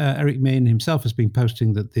 Eric Main himself has been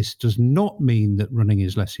posting that this does not mean that running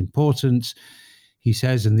is less important. He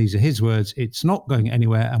says, and these are his words, "It's not going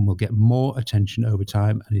anywhere and will get more attention over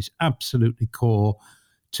time and is absolutely core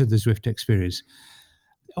to the Zwift experience."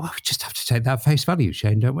 Oh, we just have to take that face value,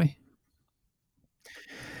 Shane, don't we?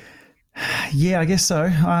 Yeah, I guess so.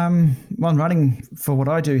 On running, for what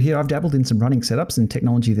I do here, I've dabbled in some running setups and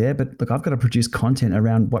technology there, but look, I've got to produce content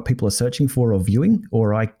around what people are searching for or viewing,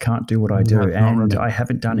 or I can't do what I do. And I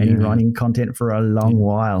haven't done any running content for a long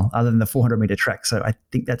while, other than the 400-meter track. So I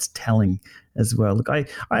think that's telling as well. Look,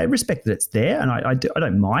 I respect that it's there, and I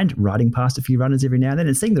don't mind riding past a few runners every now and then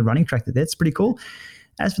and seeing the running track that's pretty cool.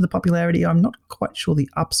 As for the popularity, I'm not quite sure the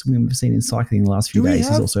upswing we've seen in cycling in the last few days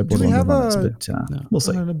has also brought along the runners, but we'll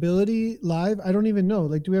see. An ability live? I don't even know.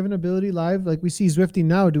 Like, do we have an ability live? Like, we see Zwifting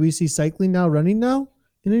now. Do we see cycling now, running now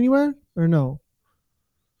in anywhere, or no?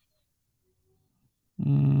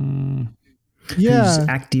 Who's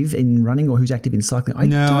active in running or who's active in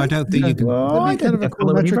cycling? I don't think you can. That'd be kind of a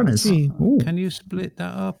cool metric to see. Can you split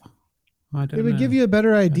that up? It would give you a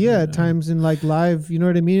better idea at times in like live, you know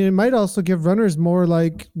what I mean? It might also give runners more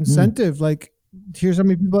like incentive, like here's how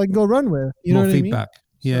many people I can go run with. You know what feedback.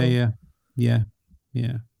 I mean? Yeah.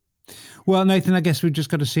 Well, Nathan, I guess we've just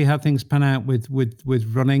got to see how things pan out with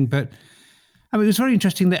running. But I mean, it was very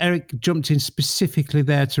interesting that Eric jumped in specifically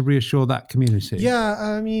there to reassure that community. Yeah,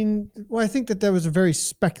 I mean, I think that was a very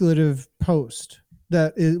speculative post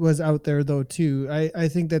that it was out there though too. I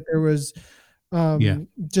think that there was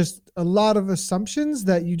just a lot of assumptions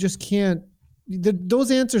that you just can't, those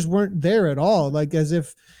answers weren't there at all. Like as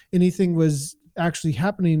if anything was actually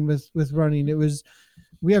happening with running. It was,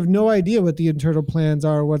 we have no idea what the internal plans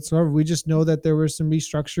are whatsoever. We just know that there was some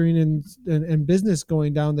restructuring and business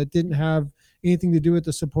going down that didn't have anything to do with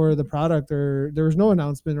the support of the product, or there was no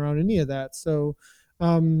announcement around any of that. So,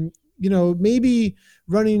 maybe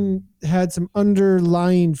running had some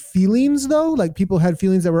underlying feelings though, like people had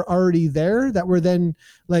feelings that were already there that were then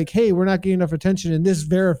like, hey, we're not getting enough attention and this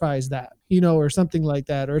verifies that, or something like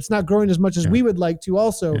that, or it's not growing as much as we would like to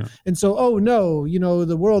also. And so, oh no,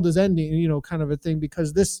 the world is ending, kind of a thing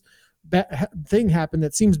because this thing happened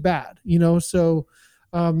that seems bad, so,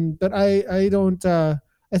 but I don't,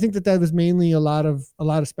 I think that was mainly a lot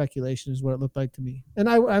of speculation is what it looked like to me. And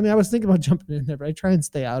I was thinking about jumping in there, but I try and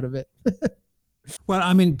stay out of it. Well,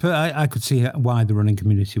 I mean, I could see why the running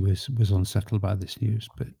community was unsettled by this news,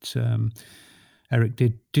 but Eric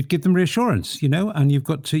did give them reassurance, and you've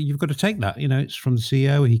got to take that. It's from the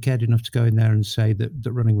CEO. He cared enough to go in there and say that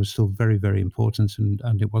running was still very, very important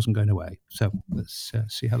and it wasn't going away. So let's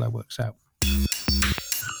see how that works out.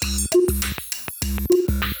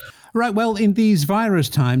 Right, well, in these virus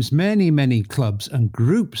times, many, many clubs and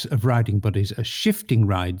groups of riding buddies are shifting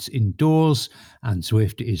rides indoors, and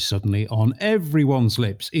Zwift is suddenly on everyone's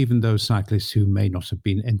lips, even those cyclists who may not have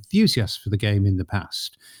been enthusiasts for the game in the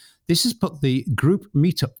past. This has put the Group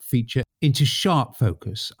Meetup feature into sharp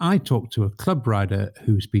focus. I talked to a club rider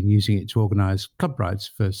who's been using it to organise club rides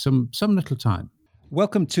for some little time.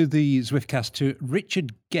 Welcome to the Zwiftcast to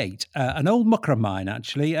Richard Gate, an old mucker of mine,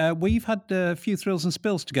 actually. We've had a few thrills and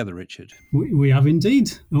spills together, Richard. We have indeed,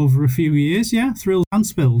 over a few years, thrills and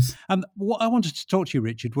spills. And what I wanted to talk to you,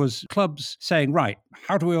 Richard, was clubs saying, right,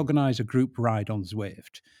 how do we organise a group ride on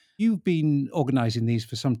Zwift? You've been organising these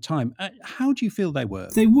for some time. How do you feel they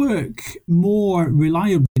work? They work more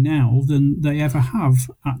reliably now than they ever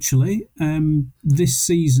have, actually. This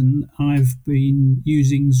season, I've been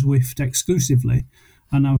using Zwift exclusively,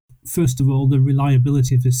 and first of all, the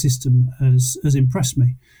reliability of the system has impressed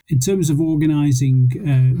me. In terms of organising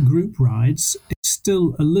group rides, it's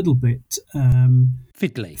still a little bit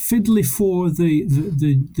fiddly for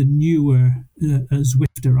the newer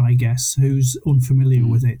Zwifter, I guess, who's unfamiliar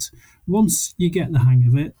with it. Once you get the hang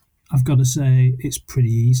of it, I've got to say it's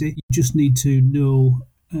pretty easy. You just need to know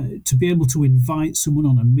to be able to invite someone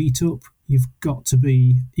on a meetup. You've got to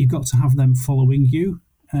have them following you.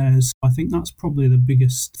 So I think that's probably the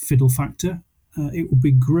biggest fiddle factor. It would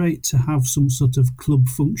be great to have some sort of club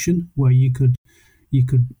function where you could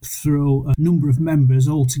throw a number of members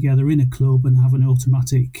all together in a club and have an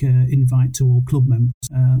automatic invite to all club members.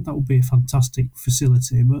 That would be a fantastic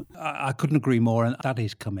facility. But I couldn't agree more, and that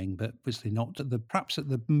is coming, but obviously not perhaps at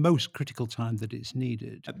the most critical time that it's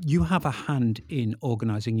needed. You have a hand in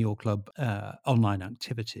organising your club online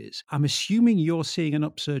activities. I'm assuming you're seeing an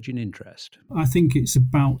upsurge in interest. I think it's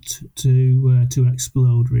about to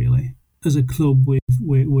explode, really. As a club,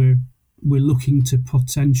 we're looking to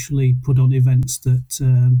potentially put on events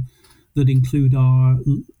that include our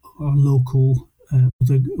local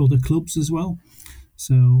other clubs as well.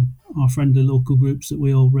 So our friendly local groups that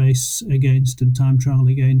we all race against and time trial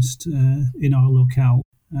against in our locale.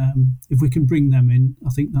 If we can bring them in, I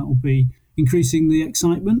think that will be increasing the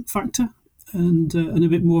excitement factor and a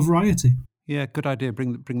bit more variety. Yeah, good idea.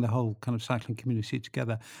 Bring the whole kind of cycling community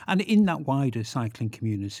together. And in that wider cycling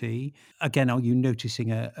community, again, are you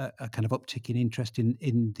noticing a kind of uptick in interest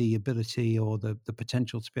in the ability or the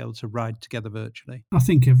potential to be able to ride together virtually? I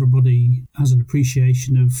think everybody has an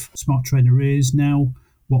appreciation of Smart Trainer is now,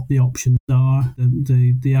 what the options are.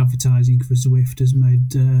 The advertising for Zwift has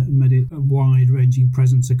made it a wide-ranging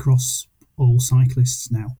presence across all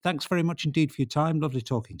cyclists now. Thanks very much indeed for your time. Lovely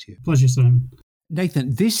talking to you. Pleasure, Simon.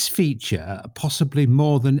 Nathan, this feature, possibly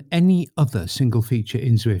more than any other single feature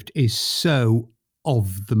in Zwift, is so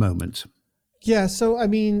of the moment. Yeah, so I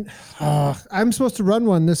mean, I'm supposed to run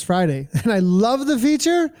one this Friday, and I love the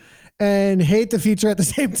feature and hate the feature at the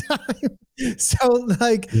same time. So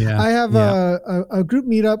I have a group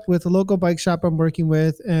meetup with a local bike shop I'm working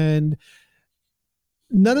with, and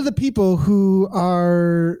none of the people who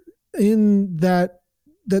are in that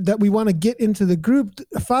we want to get into the group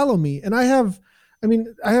follow me. And I have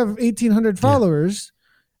 1,800 followers,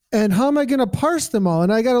 and how am I going to parse them all?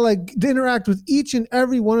 And I got to interact with each and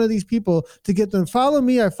every one of these people to get them to follow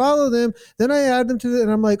me. I follow them, then I add them to it,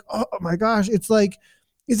 and I'm like, oh my gosh, it's like,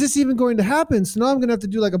 is this even going to happen? So now I'm going to have to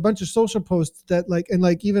do a bunch of social posts that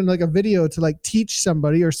even a video to teach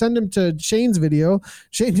somebody or send them to Shane's video.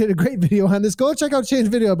 Shane did a great video on this. Go check out Shane's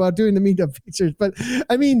video about doing the meetup features. But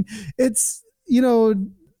I mean, it's,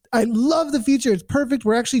 I love the feature. It's perfect.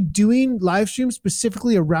 We're actually doing live streams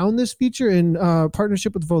specifically around this feature in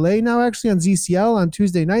partnership with Volet now, actually on ZCL on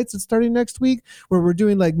Tuesday nights. It's starting next week, where we're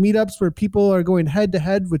doing meetups where people are going head to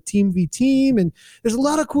head with team v team. And there's a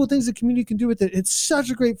lot of cool things the community can do with it. It's such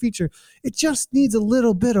a great feature. It just needs a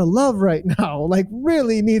little bit of love right now.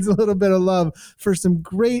 Really needs a little bit of love for some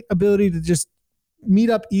great ability to just meet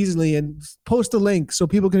up easily and post a link so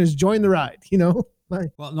people can just join the ride,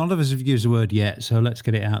 Well, none of us have used the word yet, so let's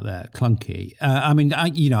get it out there. Clunky.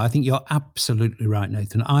 I think you're absolutely right,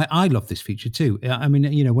 Nathan. I love this feature too.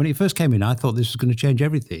 When it first came in, I thought this was going to change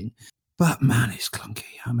everything. But man, it's clunky.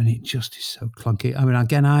 It just is so clunky.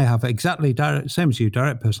 Again, I have exactly same as you,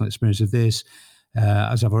 direct personal experience of this.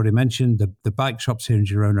 As I've already mentioned, the bike shops here in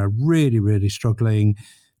Girona are really, really struggling,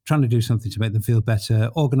 trying to do something to make them feel better.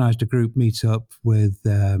 Organised a group meetup with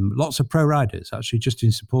lots of pro riders, actually just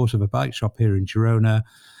in support of a bike shop here in Girona.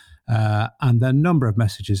 And the number of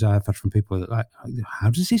messages I've had from people how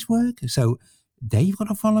does this work? So they've got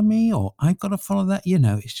to follow me or I've got to follow that?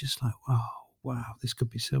 It's just wow, this could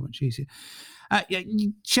be so much easier.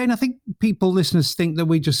 Shane, I think listeners think that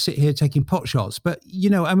we just sit here taking pot shots. But,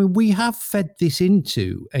 we have fed this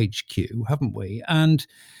into HQ, haven't we? And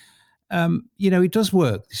it does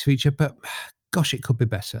work, this feature, but gosh, it could be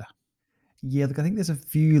better. Yeah, look, I think there's a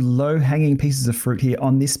few low-hanging pieces of fruit here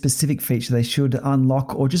on this specific feature they should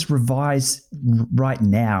unlock or just revise right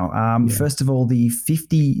now. First of all, the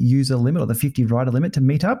 50 user limit or the 50 rider limit to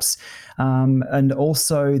meetups, and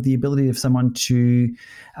also the ability of someone to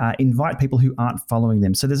invite people who aren't following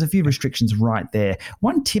them. So there's a few restrictions right there.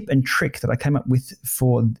 One tip and trick that I came up with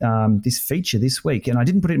for this feature this week, and I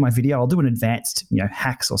didn't put it in my video, I'll do an advanced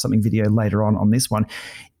hacks or something video later on this one,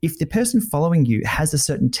 if the person following you has a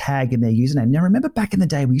certain tag in their username. Now, remember back in the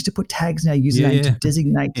day, we used to put tags in our username to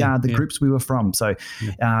designate the groups we were from. So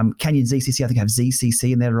Canyon ZCC, I think, have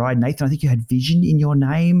ZCC in there, right? Nathan, I think you had Vision in your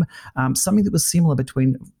name, something that was similar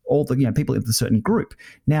between all the people of the certain group.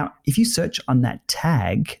 Now, if you search on that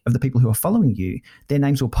tag of the people who are following you, their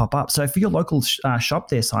names will pop up. So for your local shop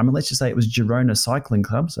there, Simon, let's just say it was Girona Cycling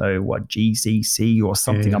Club, so what, GCC or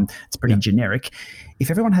something, it's pretty generic. If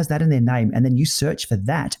everyone has that in their name and then you search for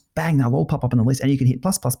that, bang, they'll all pop up on the list and you can hit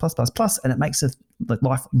plus, and it makes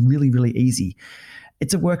life really, really easy.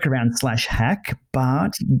 It's a workaround / hack,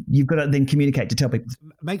 but you've got to then communicate to tell people.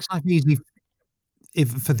 It makes life easy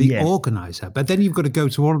for the organizer, but then you've got to go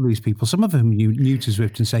to all of these people, some of them new to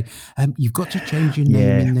Zwift, and say, you've got to change your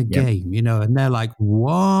name in the game, and they're like,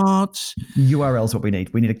 what? URL is what we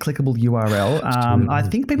need. We need a clickable URL. I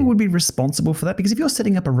think people would be responsible for that, because if you're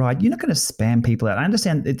setting up a ride, you're not going to spam people out. I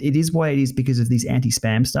understand it is why it is, because of these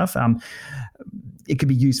anti-spam stuff. It could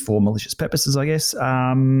be used for malicious purposes, I guess.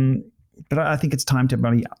 But I think it's time to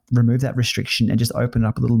maybe remove that restriction and just open it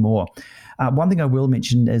up a little more. One thing I will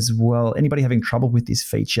mention as well, anybody having trouble with this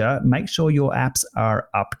feature, make sure your apps are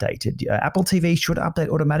updated. Apple TV should update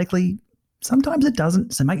automatically. Sometimes it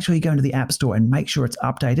doesn't. So make sure you go into the App Store and make sure it's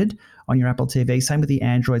updated on your Apple TV. Same with the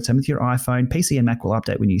Android, same with your iPhone. PC and Mac will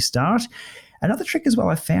update when you start. Another trick as well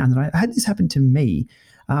I found, and I had this happen to me,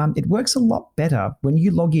 it works a lot better when you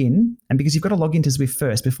log in, and because you've got to log into Zwift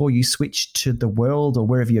first before you switch to the world or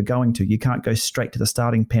wherever you're going to. You can't go straight to the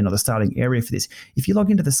starting pen or the starting area for this. If you log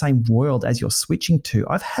into the same world as you're switching to,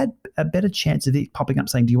 I've had a better chance of it popping up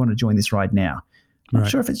saying, do you want to join this ride now? I'm not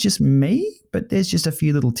sure if it's just me, but there's just a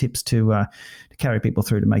few little tips to carry people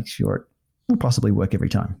through to make sure it will possibly work every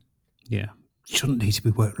time. Yeah. Shouldn't need to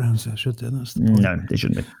be worked around, so should there? That's the point. No, there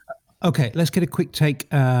shouldn't be. Okay, let's get a quick take,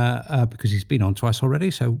 because he's been on twice already,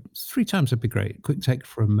 so 3 times would be great. Quick take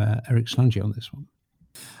from Eric Slangy on this one.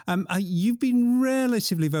 You've been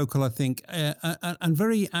relatively vocal, I think, and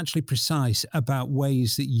very actually precise about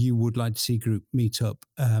ways that you would like to see Group Meetup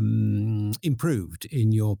improved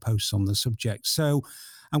in your posts on the subject. So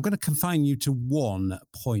I'm going to confine you to one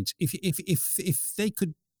point. If they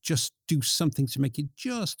could just do something to make it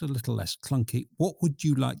just a little less clunky, what would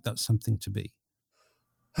you like that something to be?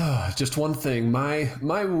 Just one thing. My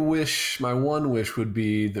one wish would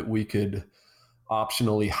be that we could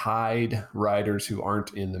optionally hide riders who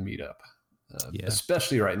aren't in the meetup,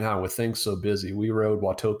 especially right now with things so busy. We rode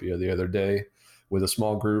Watopia the other day with a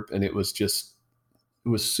small group, and it was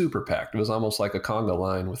super packed. It was almost like a conga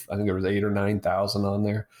line with, I think there was 8,000 or 9,000 on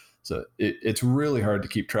there. So it's really hard to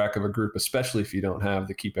keep track of a group, especially if you don't have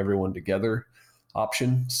the keep everyone together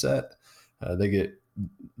option set.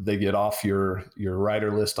 They get off your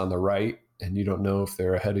rider list on the right, and you don't know if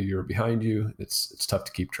they're ahead of you or behind you. It's tough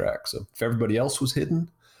to keep track. So if everybody else was hidden,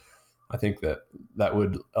 I think that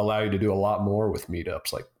would allow you to do a lot more with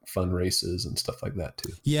meetups, like fun races and stuff like that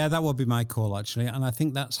too. Yeah, that would be my call, actually. And I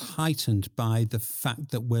think that's heightened by the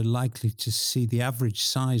fact that we're likely to see the average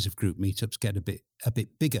size of group meetups get a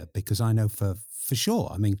bit bigger, because I know for sure,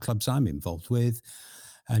 I mean, clubs I'm involved with,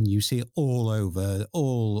 and you see it all over,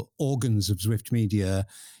 all organs of Zwift media,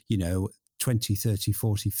 20, 30,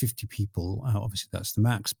 40, 50 people. Obviously, that's the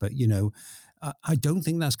max. But, I don't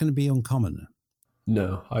think that's going to be uncommon.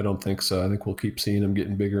 No, I don't think so. I think we'll keep seeing them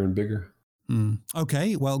getting bigger and bigger.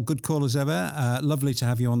 Okay, well, good call as ever. Lovely to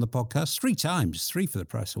have you on the podcast 3 times, 3 for the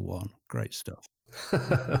price of 1. Great stuff.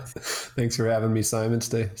 Thanks for having me, Simon.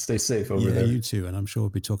 Stay safe over there. Yeah, you too. And I'm sure we'll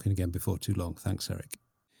be talking again before too long. Thanks, Eric.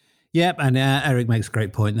 Yep, and Eric makes a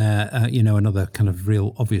great point there. Another kind of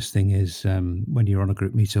real obvious thing is when you're on a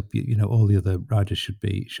group meetup, all the other riders should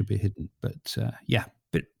be hidden. But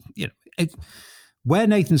where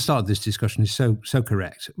Nathan started this discussion is so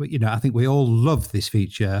correct. I think we all love this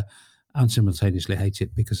feature and simultaneously hate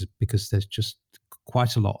it because there's just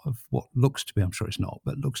quite a lot of what looks to be, I'm sure it's not,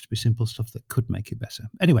 but looks to be simple stuff that could make it better.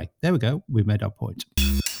 Anyway, there we go. We've made our point.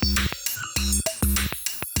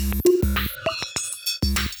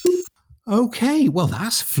 Okay, well,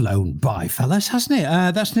 that's flown by, fellas, hasn't it?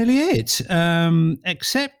 That's nearly it.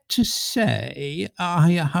 Except to say,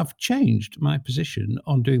 I have changed my position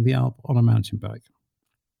on doing the Alp on a mountain bike.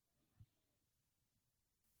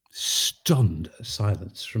 Stunned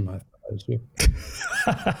silence from my fellows.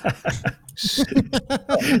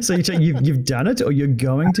 So you've done it, or you're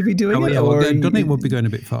going to be doing it? Yeah, well, done it would be going a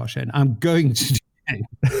bit far, Shane. I'm going to do it.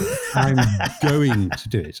 I'm going to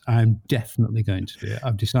do it. I'm definitely going to do it.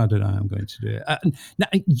 I've decided I am going to do it. Now,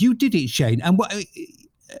 you did it, Shane, and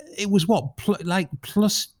it was what, like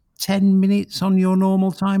plus 10 minutes on your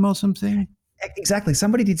normal time or something? Exactly.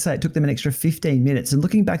 Somebody did say it took them an extra 15 minutes. And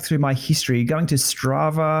looking back through my history, going to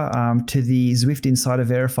Strava, to the Zwift Insider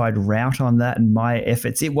verified route on that and my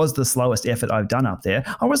efforts, it was the slowest effort I've done up there.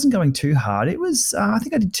 I wasn't going too hard. It was, I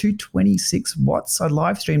think I did 226 watts. I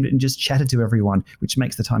live streamed it and just chatted to everyone, which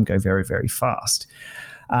makes the time go very, very fast.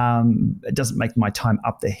 It doesn't make my time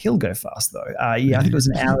up the hill go fast, though. I think it was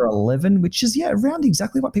an hour 11, which is, around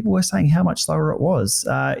exactly what people were saying, how much slower it was.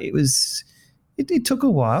 It took a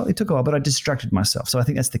while. But I distracted myself. So I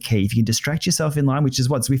think that's the key. If you can distract yourself in line, which is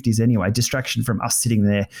what Zwift is anyway, distraction from us sitting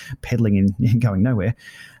there pedaling and going nowhere.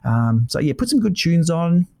 Put some good tunes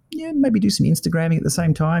on. Yeah, maybe do some Instagramming at the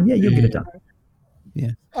same time. Yeah, you'll get it done.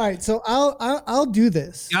 Yeah. All right. So I'll do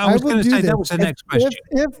this. Yeah, I was going to say that was the next question.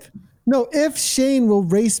 If Shane will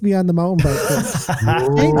race me on the mountain bike course.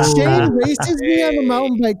 If Shane races me on the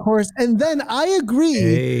mountain bike course, and then I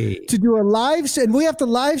agree to do a live, and we have to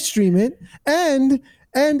live stream it, and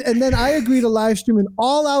then I agree to live stream an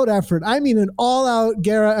all-out effort. I mean, an all-out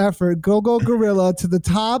Gara effort. Go gorilla to the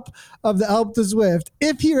top of the Alpe to Zwift.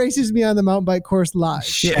 If he races me on the mountain bike course live,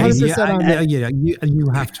 100% on that. You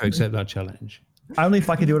have to accept that challenge. Only if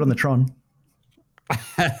I can do it on the Tron. I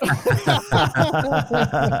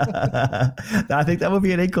think that would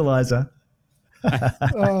be an equalizer.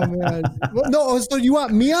 Oh man! No, so you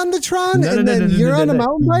want me on the Tron, and then you're on the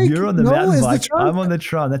mountain bike? You're on the mountain bike. I'm on the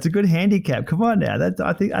Tron. That's a good handicap. Come on now.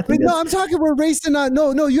 I think. No, I'm talking. We're racing on.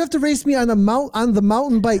 No. You have to race me on the mountain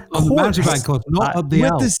bike course. On the mountain bike course, not up the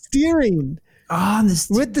with the steering. On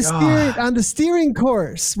the steering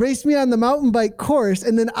course. Race me on the mountain bike course,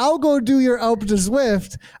 and then I'll go do your Alpe to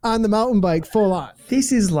Zwift on the mountain bike full on.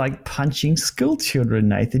 This is like punching school children,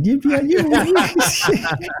 Nathan.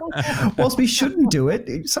 Whilst we shouldn't do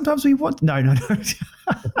it, sometimes we want. No.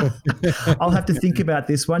 I'll have to think about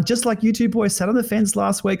this one. Just like you two boys sat on the fence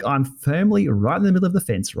last week, I'm firmly right in the middle of the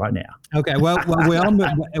fence right now. Okay, well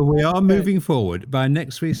we are moving forward. By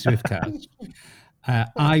next week's Zwiftcast,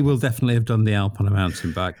 I will definitely have done the Alp on a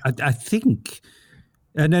mountain bike. I think.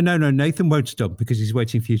 No. Nathan won't stop because he's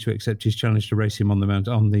waiting for you to accept his challenge to race him on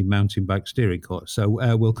the mountain bike steering course. So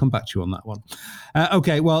we'll come back to you on that one.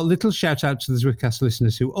 Okay. Well, little shout out to the Zwiftcast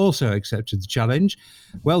listeners who also accepted the challenge.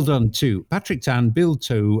 Well done to Patrick Tan, Bill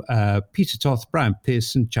To, Peter Toth, Brian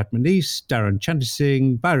Pearson, Chad Manise, Darren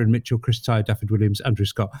Chandising, Byron Mitchell, Chris Ty, David Williams, Andrew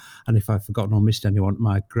Scott, and if I've forgotten or missed anyone,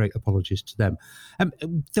 my great apologies to them.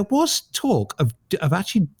 There was talk of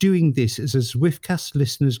actually doing this as a Zwiftcast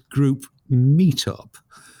listeners group meetup.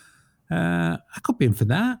 I could be in for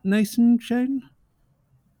that, Nathan, Shane.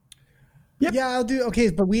 Yep. Yeah, I'll do. Okay,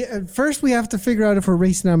 but first we have to figure out if we're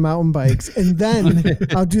racing on mountain bikes, and then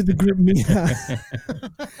I'll do the group meetup.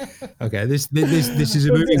 Okay, this is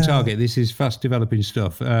a moving target. This is fast developing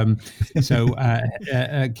stuff. So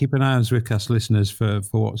keep an eye on Zwiftcast listeners for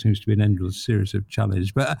what seems to be an endless series of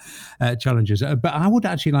challenges. But I would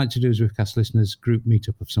actually like to do a Zwiftcast listeners group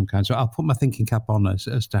meetup of some kind. So I'll put my thinking cap on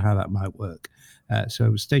as to how that might work.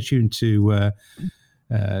 So stay tuned to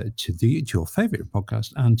your favorite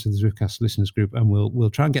podcast and to the Zwiftcast listeners group, and we'll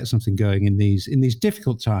try and get something going in these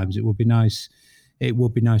difficult times. It would be nice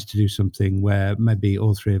to do something where maybe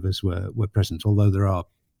all three of us were present, although there are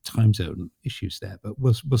time zone issues there, but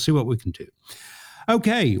we'll see what we can do.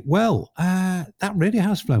 Okay, well, that really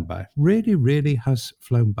has flown by. Really has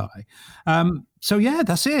flown by. So yeah,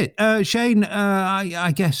 that's it. Shane,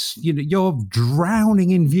 I guess you're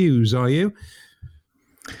drowning in views, are you?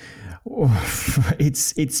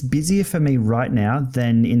 It's busier for me right now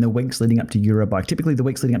than in the weeks leading up to Eurobike. Typically, the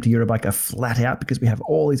weeks leading up to Eurobike are flat out because we have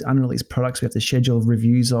all these unreleased products we have to schedule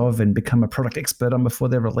reviews of and become a product expert on before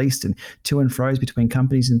they're released, and to and fro's between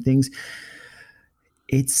companies and things.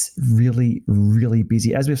 It's really, really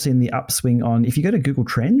busy. As we've seen the upswing on, if you go to Google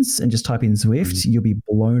Trends and just type in Zwift, you'll be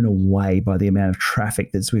blown away by the amount of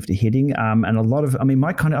traffic that Zwift are hitting. And a lot of, I've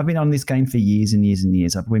been on this game for years and years and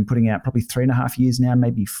years. I've been putting out probably 3.5 years now,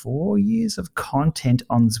 maybe 4 years of content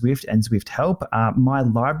on Zwift and Zwift Help. My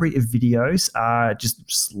library of videos are just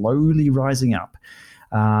slowly rising up.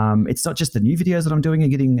 It's not just the new videos that I'm doing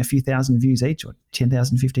and getting a few thousand views each, or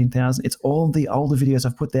 10,000, 15,000. It's all the older videos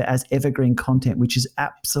I've put there as evergreen content, which is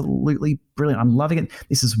absolutely brilliant. I'm loving it.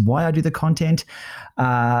 This is why I do the content.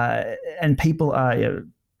 And people are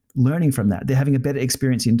learning from that. They're having a better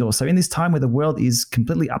experience indoors. So in this time where the world is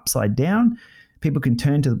completely upside down, people can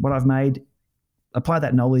turn to what I've made, apply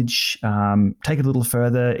that knowledge, take it a little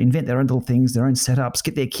further, invent their own little things, their own setups,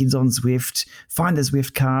 get their kids on Zwift, find the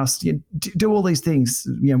Zwiftcast, do all these things,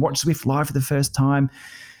 watch Zwift live for the first time.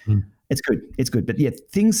 It's good. But yeah,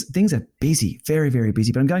 things are busy, very, very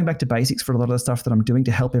busy. But I'm going back to basics for a lot of the stuff that I'm doing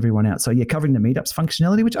to help everyone out. So yeah, covering the meetups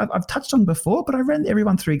functionality, which I've touched on before, but I ran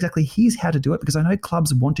everyone through exactly here's how to do it, because I know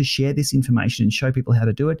clubs want to share this information and show people how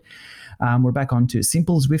to do it. We're back onto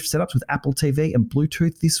simple Zwift setups with Apple TV and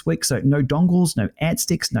Bluetooth this week. So no dongles, no ant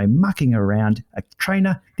sticks, no mucking around. A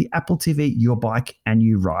trainer, the Apple TV, your bike, and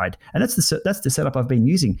you ride. And that's the setup I've been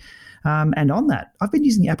using. And on that, I've been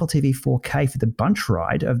using the Apple TV 4K for the bunch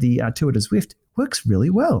ride of the Tour de Zwift. Works really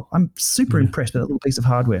well. I'm super impressed with that little piece of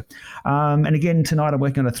hardware. And again, tonight I'm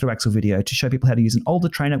working on a through-axle video to show people how to use an older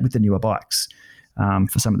trainer with the newer bikes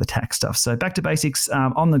for some of the tack stuff. So back to basics,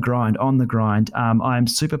 on the grind. I'm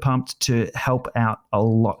super pumped to help out a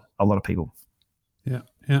lot of people. Yeah.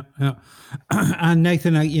 And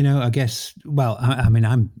Nathan, I guess, well, I mean,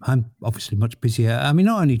 I'm obviously much busier. I mean,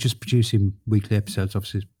 not only just producing weekly episodes,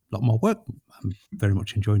 obviously a lot more work. I'm very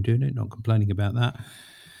much enjoying doing it, not complaining about that.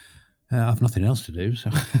 I have nothing else to do, so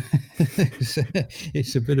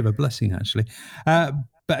it's a bit of a blessing, actually.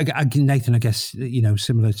 But again, Nathan, I guess,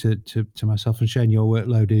 similar to myself and Shane, your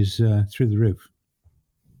workload is through the roof.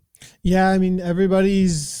 Yeah, I mean,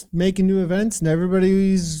 everybody's making new events and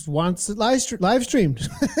everybody's wants it live streamed,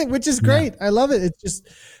 which is great. Yeah. I love it. It's just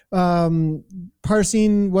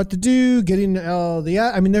parsing what to do, getting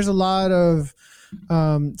I mean, there's a lot of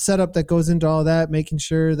setup that goes into all that, making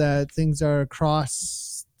sure that things are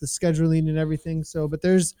across the scheduling and everything. So, but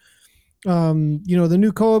there's, the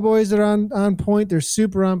new Koa boys are on point. They're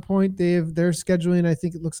super on point. They're scheduling, I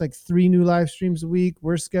think it looks like 3 new live streams a week.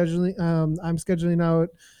 We're scheduling, I'm scheduling out,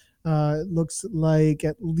 it looks like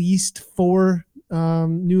at least 4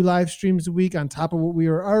 new live streams a week on top of what we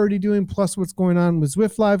were already doing, plus what's going on with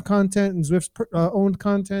Zwift live content and Zwift's owned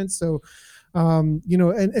content. So,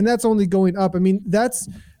 and that's only going up. I mean, that's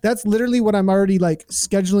literally what I'm already like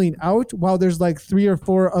scheduling out, while there's like 3 or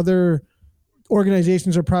 4 other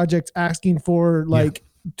organizations or projects asking for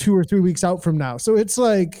 2 or 3 weeks out from now. So it's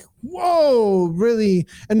like, whoa, really?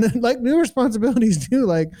 And then like new responsibilities too.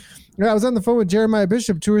 Like I was on the phone with Jeremiah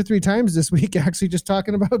Bishop 2 or 3 times this week, actually just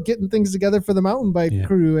talking about getting things together for the mountain bike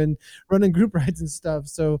crew and running group rides and stuff.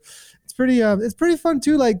 So it's pretty fun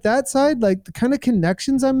too. Like that side, like the kind of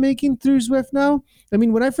connections I'm making through Zwift now. I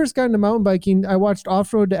mean, when I first got into mountain biking, I watched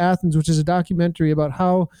Off-Road to Athens, which is a documentary about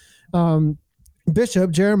how, Bishop,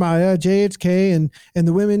 Jeremiah, JHK, and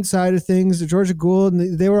the women's side of things, Georgia Gould,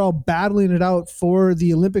 and they were all battling it out for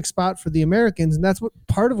the Olympic spot for the Americans, and that's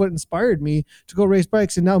part of what inspired me to go race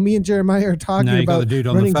bikes. And now me and Jeremiah are talking about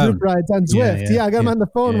running group rides on Zwift. I got him on the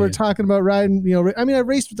phone. We're talking about riding. I mean, I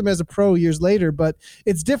raced with him as a pro years later, but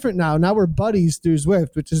it's different now. Now we're buddies through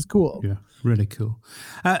Zwift, which is cool. Yeah. Really cool.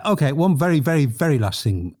 Okay, one very, very, very last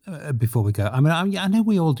thing before we go. I mean, I know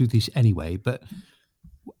we all do this anyway, but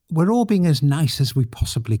we're all being as nice as we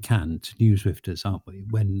possibly can to new Zwifters, aren't we?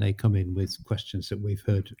 When they come in with questions that we've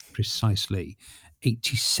heard precisely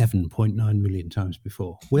 87.9 million times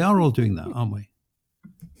before. We are all doing that, aren't we?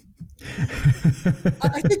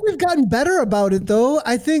 I think we've gotten better about it, though.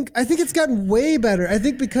 I think it's gotten way better. I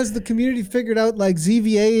think because the community figured out like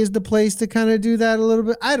ZVA is the place to kind of do that a little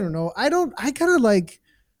bit. I don't know. I kind of like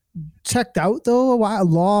checked out though a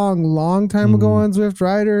long time ago on Zwift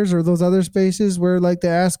Riders or those other spaces where like they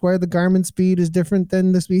ask why the Garmin speed is different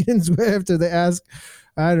than the speed in Zwift, or they ask,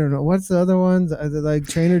 I don't know, what's the other ones, like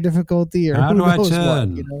trainer difficulty or how do I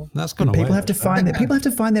turn? That's gonna people have to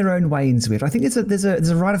find their own way in Zwift. I think there's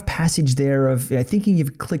a rite of passage there of thinking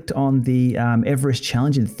you've clicked on the Everest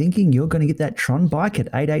challenge and thinking you're going to get that Tron bike at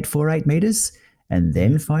 8848 meters. And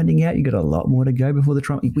then finding out you got a lot more to go before the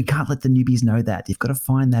Tron. We can't let the newbies know that. You've got to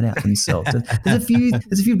find that out themselves. There's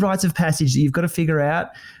a few rites of passage that you've got to figure out.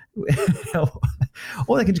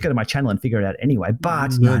 Or they can just go to my channel and figure it out anyway.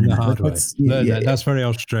 But learn the hard way. That's very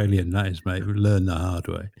Australian, that is, mate. Learn the hard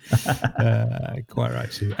way. Quite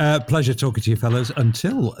right, too. Pleasure talking to you, fellas.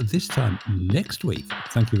 Until this time next week.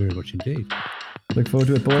 Thank you very much indeed. Look forward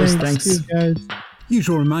to it, boys. Thanks. Guys.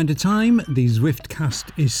 Usual reminder time, the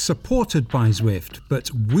Zwiftcast is supported by Zwift, but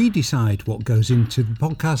we decide what goes into the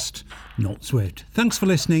podcast, not Zwift. Thanks for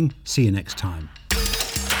listening. See you next time.